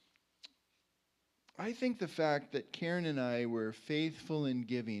 I think the fact that Karen and I were faithful in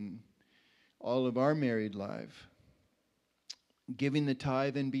giving all of our married life, giving the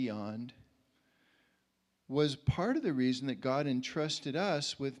tithe and beyond, was part of the reason that God entrusted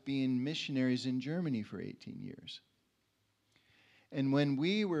us with being missionaries in Germany for 18 years. And when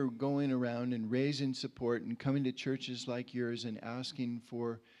we were going around and raising support and coming to churches like yours and asking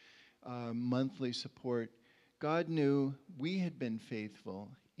for monthly support, God knew we had been faithful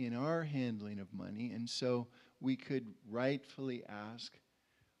in our handling of money, and so we could rightfully ask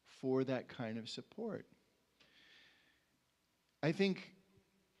for that kind of support. I think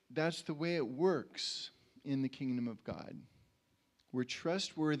that's the way it works in the kingdom of God. We're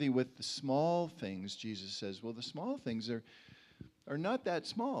trustworthy with the small things, Jesus says. Well, the small things are not that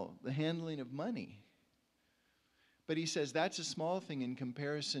small, the handling of money. But he says that's a small thing in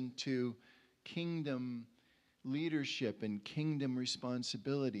comparison to kingdom leadership and kingdom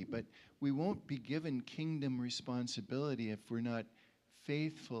responsibility. But we won't be given kingdom responsibility if we're not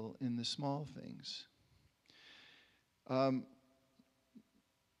faithful in the small things.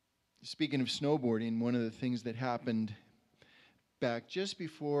 Speaking of snowboarding, one of the things that happened back just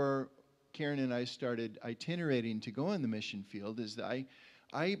before Karen and I started itinerating to go on the mission field is that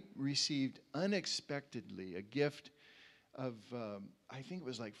I received unexpectedly a gift of, I think it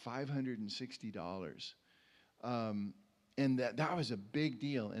was like $560. And that was a big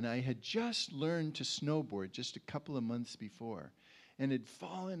deal. And I had just learned to snowboard just a couple of months before and had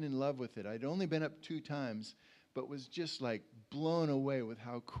fallen in love with it. I'd only been up 2 times, but was just like blown away with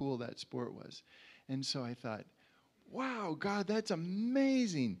how cool that sport was. And so I thought, wow, God, that's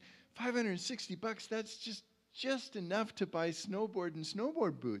amazing. $560, that's just enough to buy snowboard and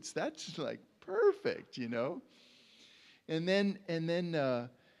snowboard boots. That's like perfect, you know? And then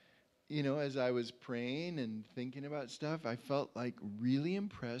you know, as I was praying and thinking about stuff, I felt like really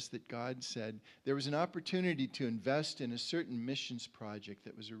impressed that God said there was an opportunity to invest in a certain missions project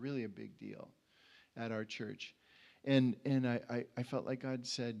that was really a big deal at our church. And I felt like God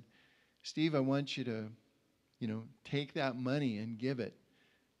said, Steve, I want you to, you know, take that money and give it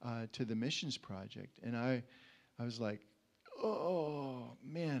to the missions project. And I was like, oh,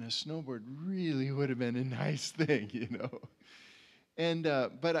 man, a snowboard really would have been a nice thing, you know. And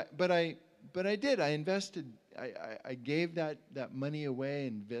but I did. I invested. I gave that money away,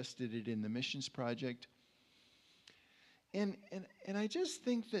 invested it in the missions project. And I just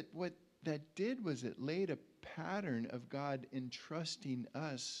think that what that did was it laid a pattern of God entrusting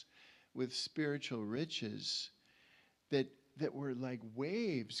us with spiritual riches that were like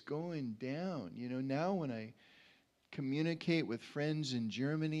waves going down. You know, now when I communicate with friends in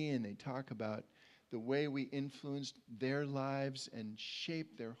Germany and they talk about the way we influenced their lives and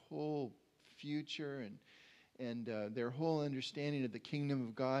shaped their whole future and their whole understanding of the kingdom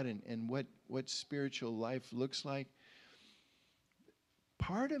of God and what spiritual life looks like.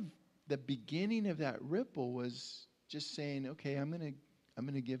 Part of the beginning of that ripple was just saying, okay, I'm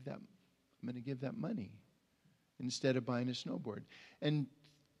gonna give that money instead of buying a snowboard. And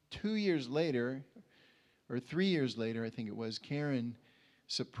 2 years later, or 3 years later, I think it was, Karen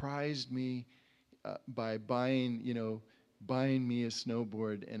surprised me by buying me a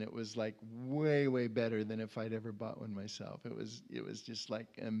snowboard, and it was like way, way better than if I'd ever bought one myself. It was just like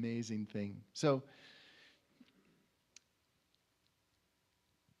an amazing thing. So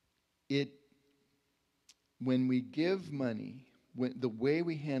when we give money, the way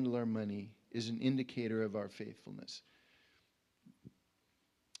we handle our money is an indicator of our faithfulness.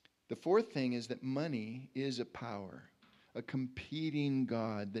 The fourth thing is that money is a power, a competing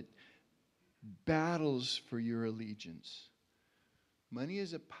God that battles for your allegiance. Money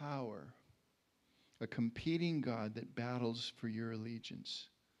is a power, a competing God that battles for your allegiance.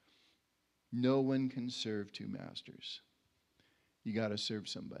 No one can serve two masters. You got to serve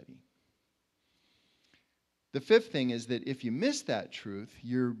somebody. The fifth thing is that if you miss that truth,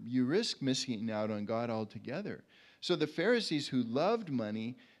 you risk missing out on God altogether. So the Pharisees who loved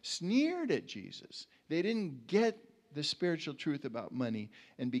money sneered at Jesus. They didn't get the spiritual truth about money.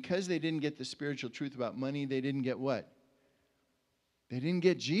 And because they didn't get the spiritual truth about money, they didn't get what? They didn't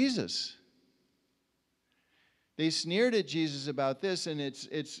get Jesus. They sneered at Jesus about this, and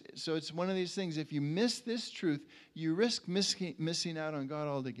it's one of these things. If you miss this truth, you risk missing out on God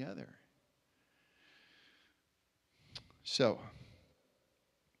altogether. So,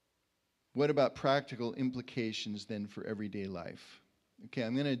 what about practical implications then for everyday life? Okay,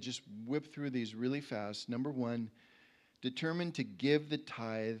 I'm going to just whip through these really fast. Number one, determine to give the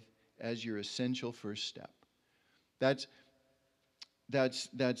tithe as your essential first step. That's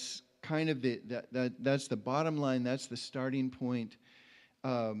kind of that's the bottom line. That's the starting point.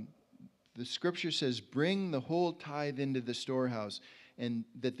 The scripture says, bring the whole tithe into the storehouse, and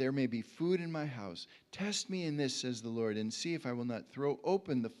that there may be food in my house. Test me in this, says the Lord, and see if I will not throw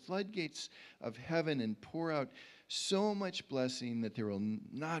open the floodgates of heaven and pour out so much blessing that there will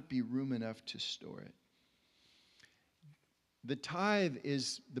not be room enough to store it. The tithe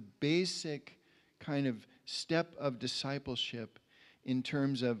is the basic kind of step of discipleship in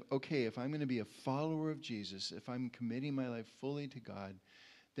terms of, okay, if I'm going to be a follower of Jesus, if I'm committing my life fully to God,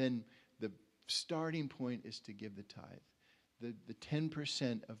 then the starting point is to give the tithe. The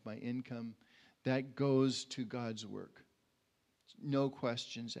 10% of my income, that goes to God's work. No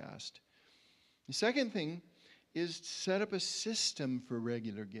questions asked. The second thing is set up a system for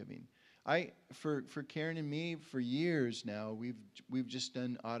regular giving. For Karen and me, for years now, we've just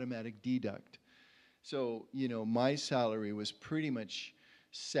done automatic deduct. So, my salary was pretty much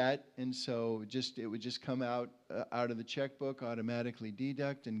set, and so it would just come out of the checkbook, automatically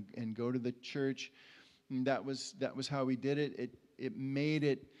deduct, and go to the church. And that was how we did it. It made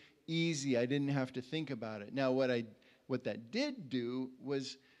it easy. I didn't have to think about it. Now, what that did do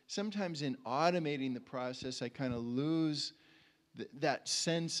was sometimes in automating the process, I kind of lose that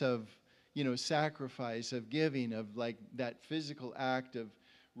sense of sacrifice, of giving, of like that physical act of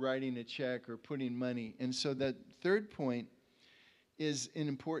writing a check or putting money. And so that third point is an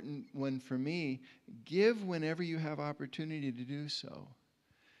important one for me. Give whenever you have opportunity to do so.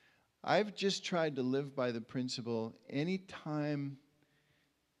 I've just tried to live by the principle, anytime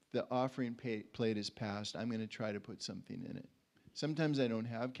the offering plate is passed, I'm going to try to put something in it. Sometimes I don't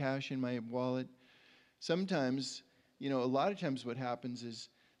have cash in my wallet. Sometimes, a lot of times what happens is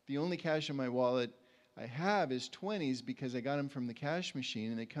the only cash in my wallet I have is 20s because I got them from the cash machine,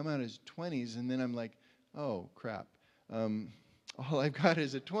 and they come out as 20s, and then I'm like, oh, crap. All I've got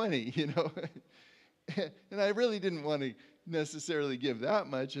is a 20, And I really didn't want to necessarily give that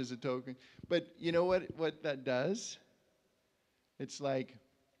much as a token. But you know what that does? It's like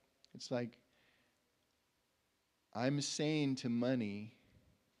I'm saying to money,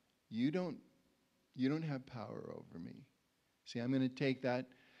 you don't have power over me. See, I'm going to take that,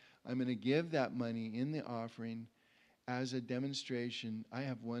 I'm going to give that money in the offering as a demonstration. I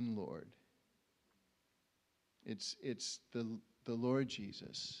have one Lord. It's the Lord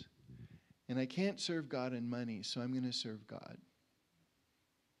Jesus. And I can't serve God in money, so I'm going to serve God.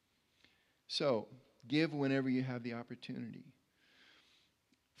 So, give whenever you have the opportunity.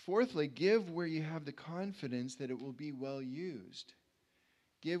 Fourthly, give where you have the confidence that it will be well used.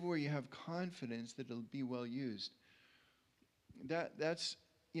 Give where you have confidence that it'll be well used. That's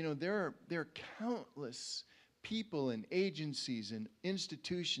there are countless people and agencies and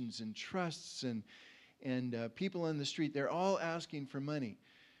institutions and trusts and people on the street. They're all asking for money.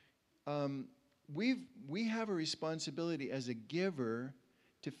 We have a responsibility as a giver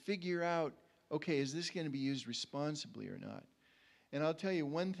to figure out, okay, is this going to be used responsibly or not? And I'll tell you,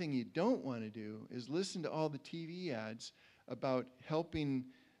 one thing you don't want to do is listen to all the TV ads about helping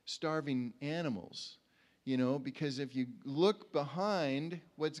starving animals, because if you look behind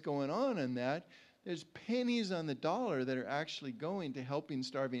what's going on in that, there's pennies on the dollar that are actually going to helping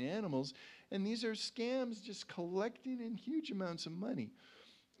starving animals, and these are scams just collecting in huge amounts of money.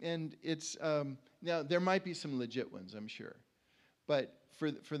 And it's now there might be some legit ones, I'm sure, but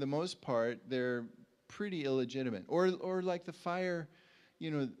for the most part, they're pretty illegitimate. Or like the fire,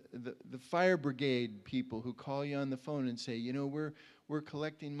 the fire brigade people who call you on the phone and say, we're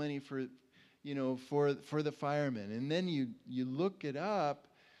collecting money for the firemen, and then you look it up,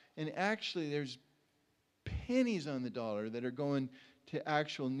 and actually there's pennies on the dollar that are going to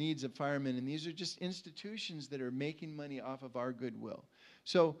actual needs of firemen, and these are just institutions that are making money off of our goodwill.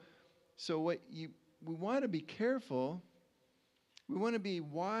 So we want to be careful. We want to be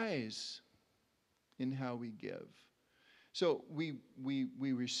wise in how we give. So we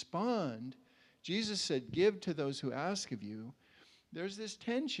respond. Jesus said, give to those who ask of you. There's this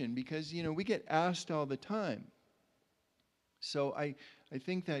tension because, we get asked all the time. So I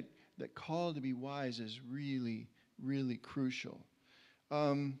think that call to be wise is really, really crucial.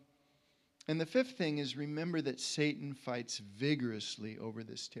 And the fifth thing is, remember that Satan fights vigorously over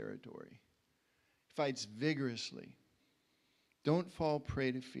this territory. Fights vigorously. Don't fall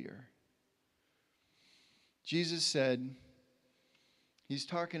prey to fear. Jesus said, he's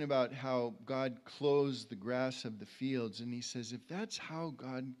talking about how God clothes the grass of the fields, and he says, if that's how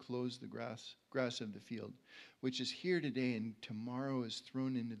God clothes the grass of the field, which is here today and tomorrow is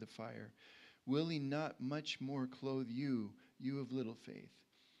thrown into the fire, will he not much more clothe you, you of little faith?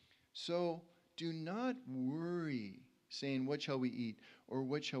 So do not worry, saying, what shall we eat, or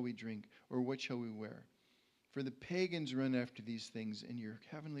what shall we drink, or what shall we wear? For the pagans run after these things, and your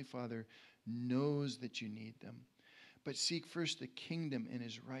heavenly Father knows that you need them. But seek first the kingdom and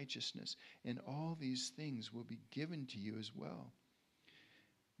his righteousness, and all these things will be given to you as well.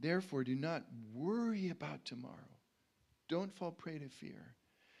 Therefore, do not worry about tomorrow. Don't fall prey to fear.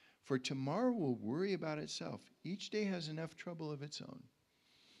 For tomorrow will worry about itself. Each day has enough trouble of its own.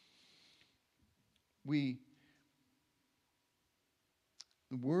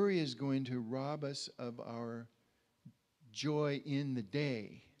 Worry is going to rob us of our joy in the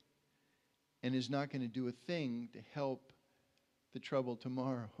day, and is not going to do a thing to help the trouble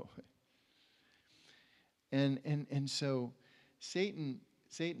tomorrow. and so Satan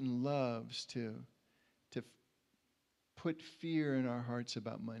loves to put fear in our hearts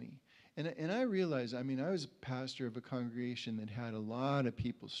about money. And I realize, I was a pastor of a congregation that had a lot of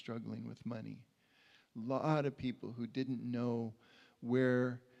people struggling with money. A lot of people who didn't know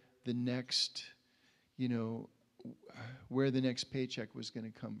where the next paycheck was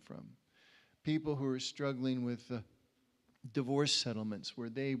going to come from. People who were struggling with divorce settlements, where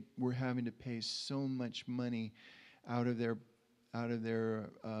they were having to pay so much money out of their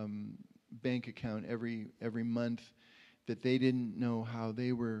bank account every month that they didn't know how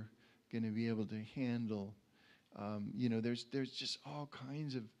they were going to be able to handle. There's just all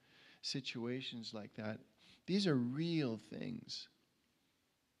kinds of situations like that. These are real things.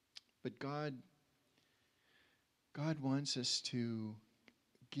 But God wants us to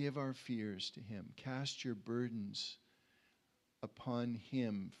give our fears to him. Cast your burdens upon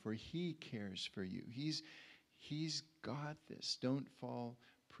him, for he cares for you. He's got this. Don't fall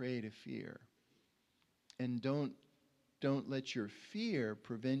prey to fear. And don't let your fear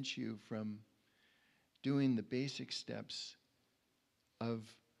prevent you from doing the basic steps of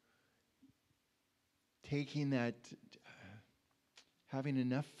taking that, having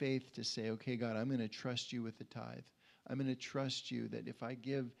enough faith to say, okay, God, I'm going to trust you with the tithe. I'm going to trust you that if I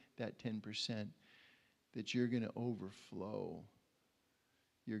give that 10%, that you're going to overflow.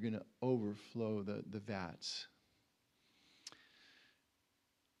 You're going to overflow the vats.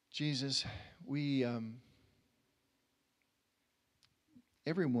 Jesus,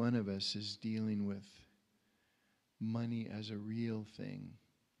 every one of us is dealing with money as a real thing.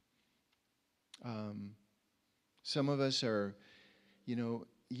 Some of us are,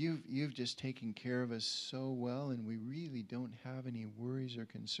 you've just taken care of us so well, and we really don't have any worries or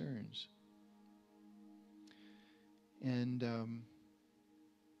concerns. And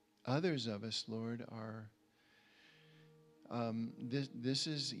others of us, Lord, are, this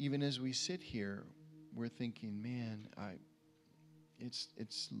is, even as we sit here, we're thinking, man,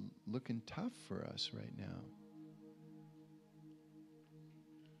 it's looking tough for us right now.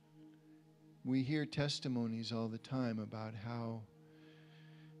 We hear testimonies all the time about how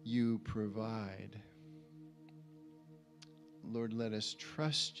you provide. Lord, let us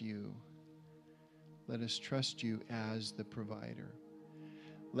trust you. Let us trust you as the provider.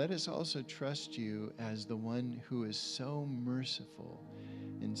 Let us also trust you as the one who is so merciful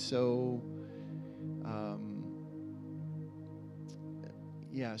and so,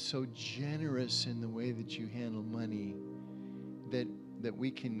 so generous in the way that you handle money, that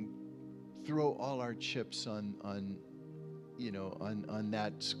we can throw all our chips on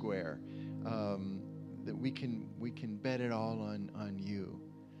that square, that we can bet it all on you.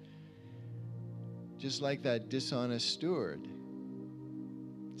 Just like that dishonest steward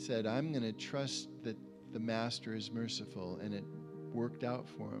said, I'm going to trust that the master is merciful, and it worked out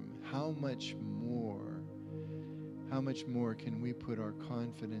for him. How much more can we put our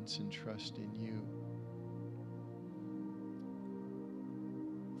confidence and trust in you?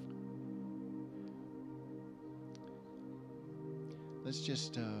 Let's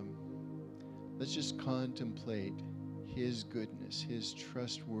just contemplate his goodness, his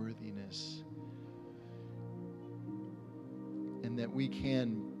trustworthiness. and that we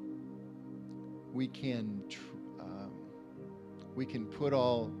can put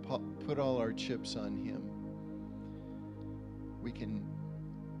all our chips on Him. We can.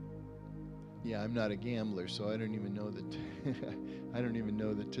 Yeah, I'm not a gambler, so I don't even know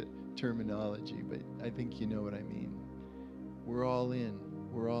the terminology, but I think you know what I mean. We're all in.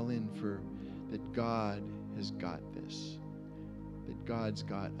 We're all in for that. God has got this. That God's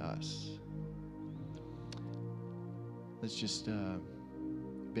got us. Let's just.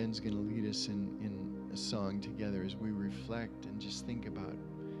 Ben's going to lead us in a song together as we reflect and just think about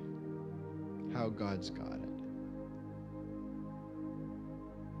how God's got it.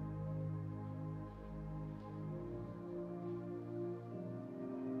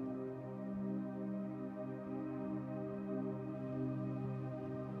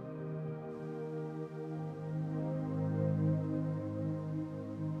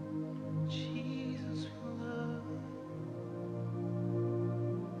 Jesus for love.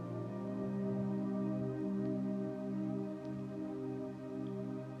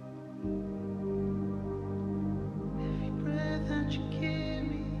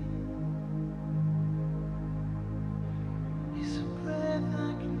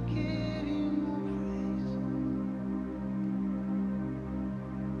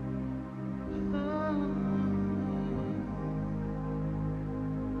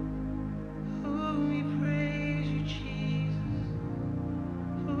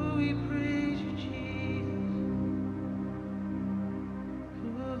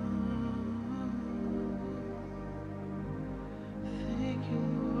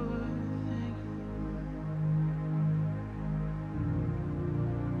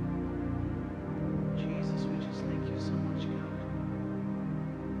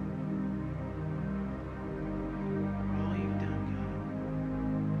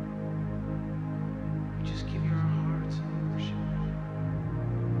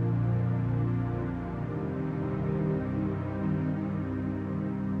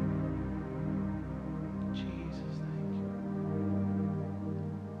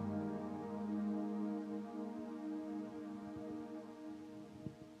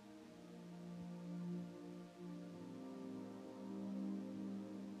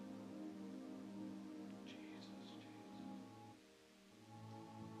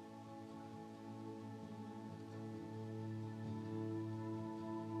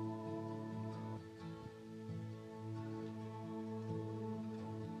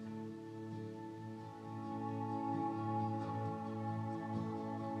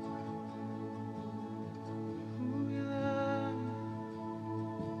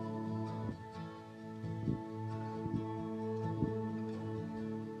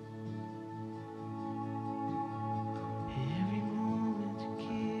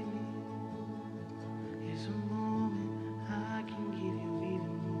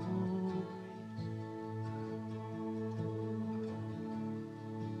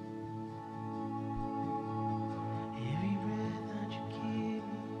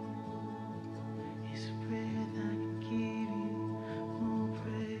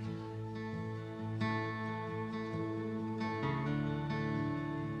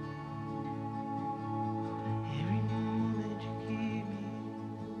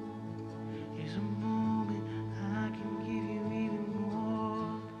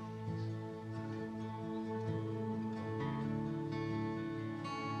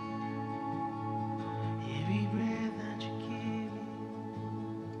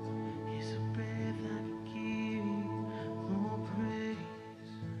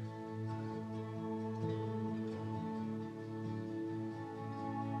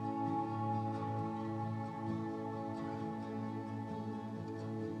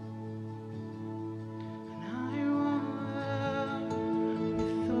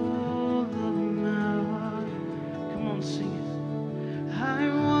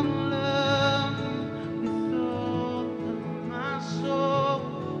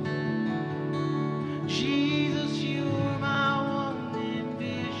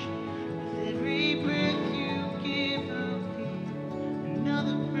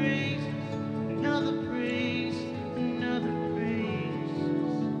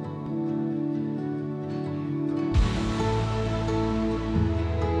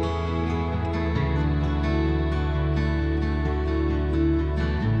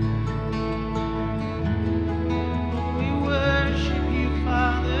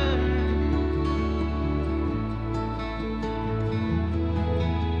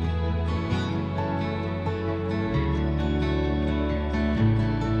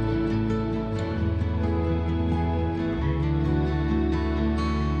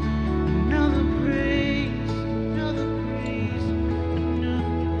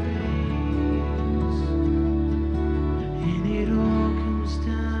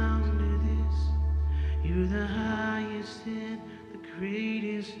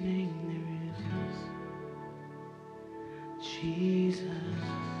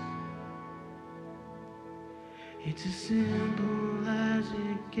 It's as simple as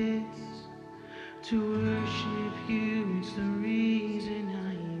it gets. To worship you, it's the reason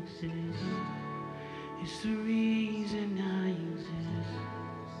I exist. It's the reason I exist.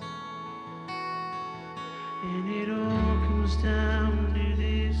 And it all comes down to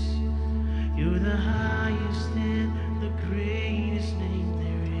this. You're the highest and the greatest name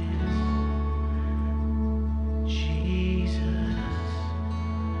there is. Jesus.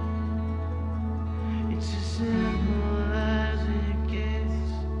 It's as simple as it gets.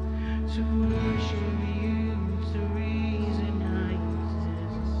 To worship you, it's the reason I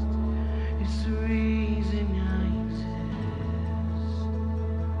exist. It's the reason I exist.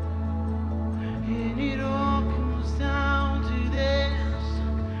 And it all comes down to this.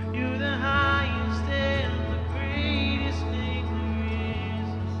 You're the highest and the greatest name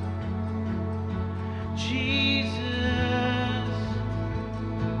there is. Jesus.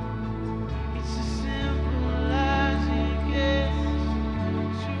 It's as simple as it gets.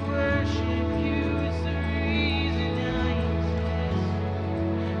 To worship you, it's the reason I exist.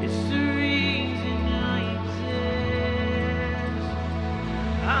 It's the reason I exist.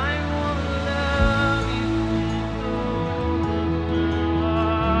 I wanna love you with all of my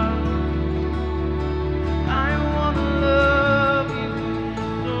heart. I wanna love you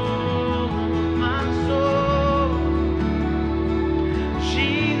with all of my soul.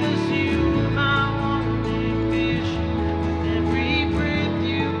 Jesus, you are my one ambition. With every breath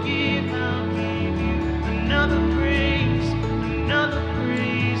you give, I'll give you another praise, another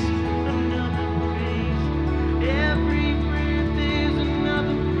praise, another praise. Every breath is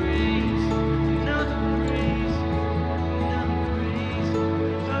another praise, another praise, another praise.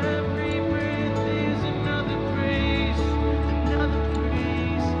 Every breath is another praise, another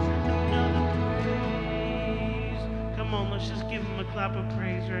praise, another praise. Come on, let's just give him a clap of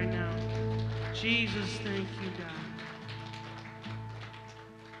praise right now. Jesus, thank you, God.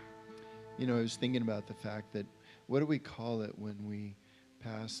 You know, I was thinking about the fact that what do we call it when we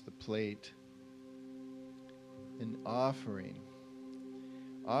pass the plate? An offering.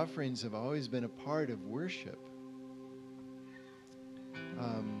 Offerings have always been a part of worship.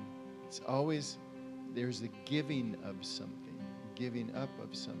 It's always, there's a giving of something, giving up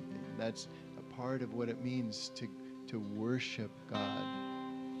of something. That's a part of what it means to worship God.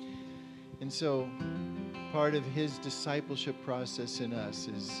 And so part of his discipleship process in us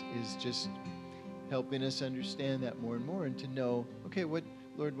is just helping us understand that more and more, and to know, okay,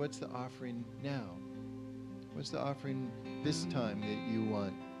 Lord, what's the offering now? What's the offering this time that you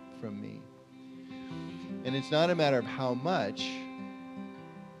want from me? And it's not a matter of how much,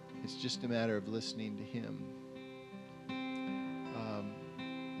 it's just a matter of listening to him.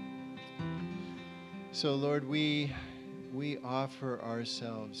 So Lord, we offer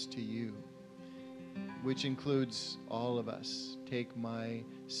ourselves to you, which includes all of us. Take my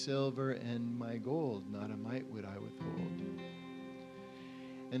silver and my gold, not a mite would I withhold.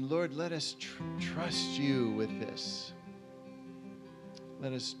 And Lord, let us trust you with this.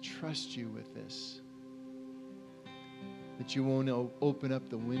 Let us trust you with this. That you won't open up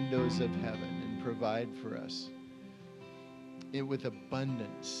the windows of heaven and provide for us with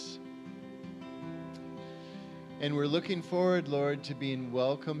abundance. And we're looking forward, Lord, to being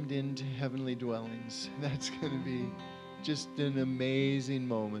welcomed into heavenly dwellings. That's going to be just an amazing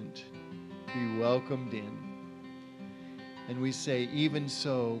moment. Be welcomed in. And we say, even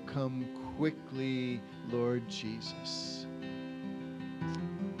so, come quickly, Lord Jesus.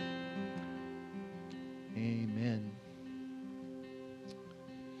 Amen.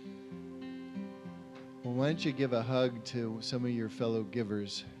 Well, why don't you give a hug to some of your fellow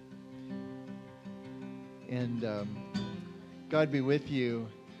givers? And God be with you.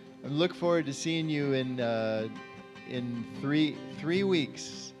 I look forward to seeing you in three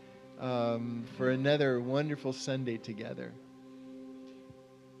weeks for another wonderful Sunday together.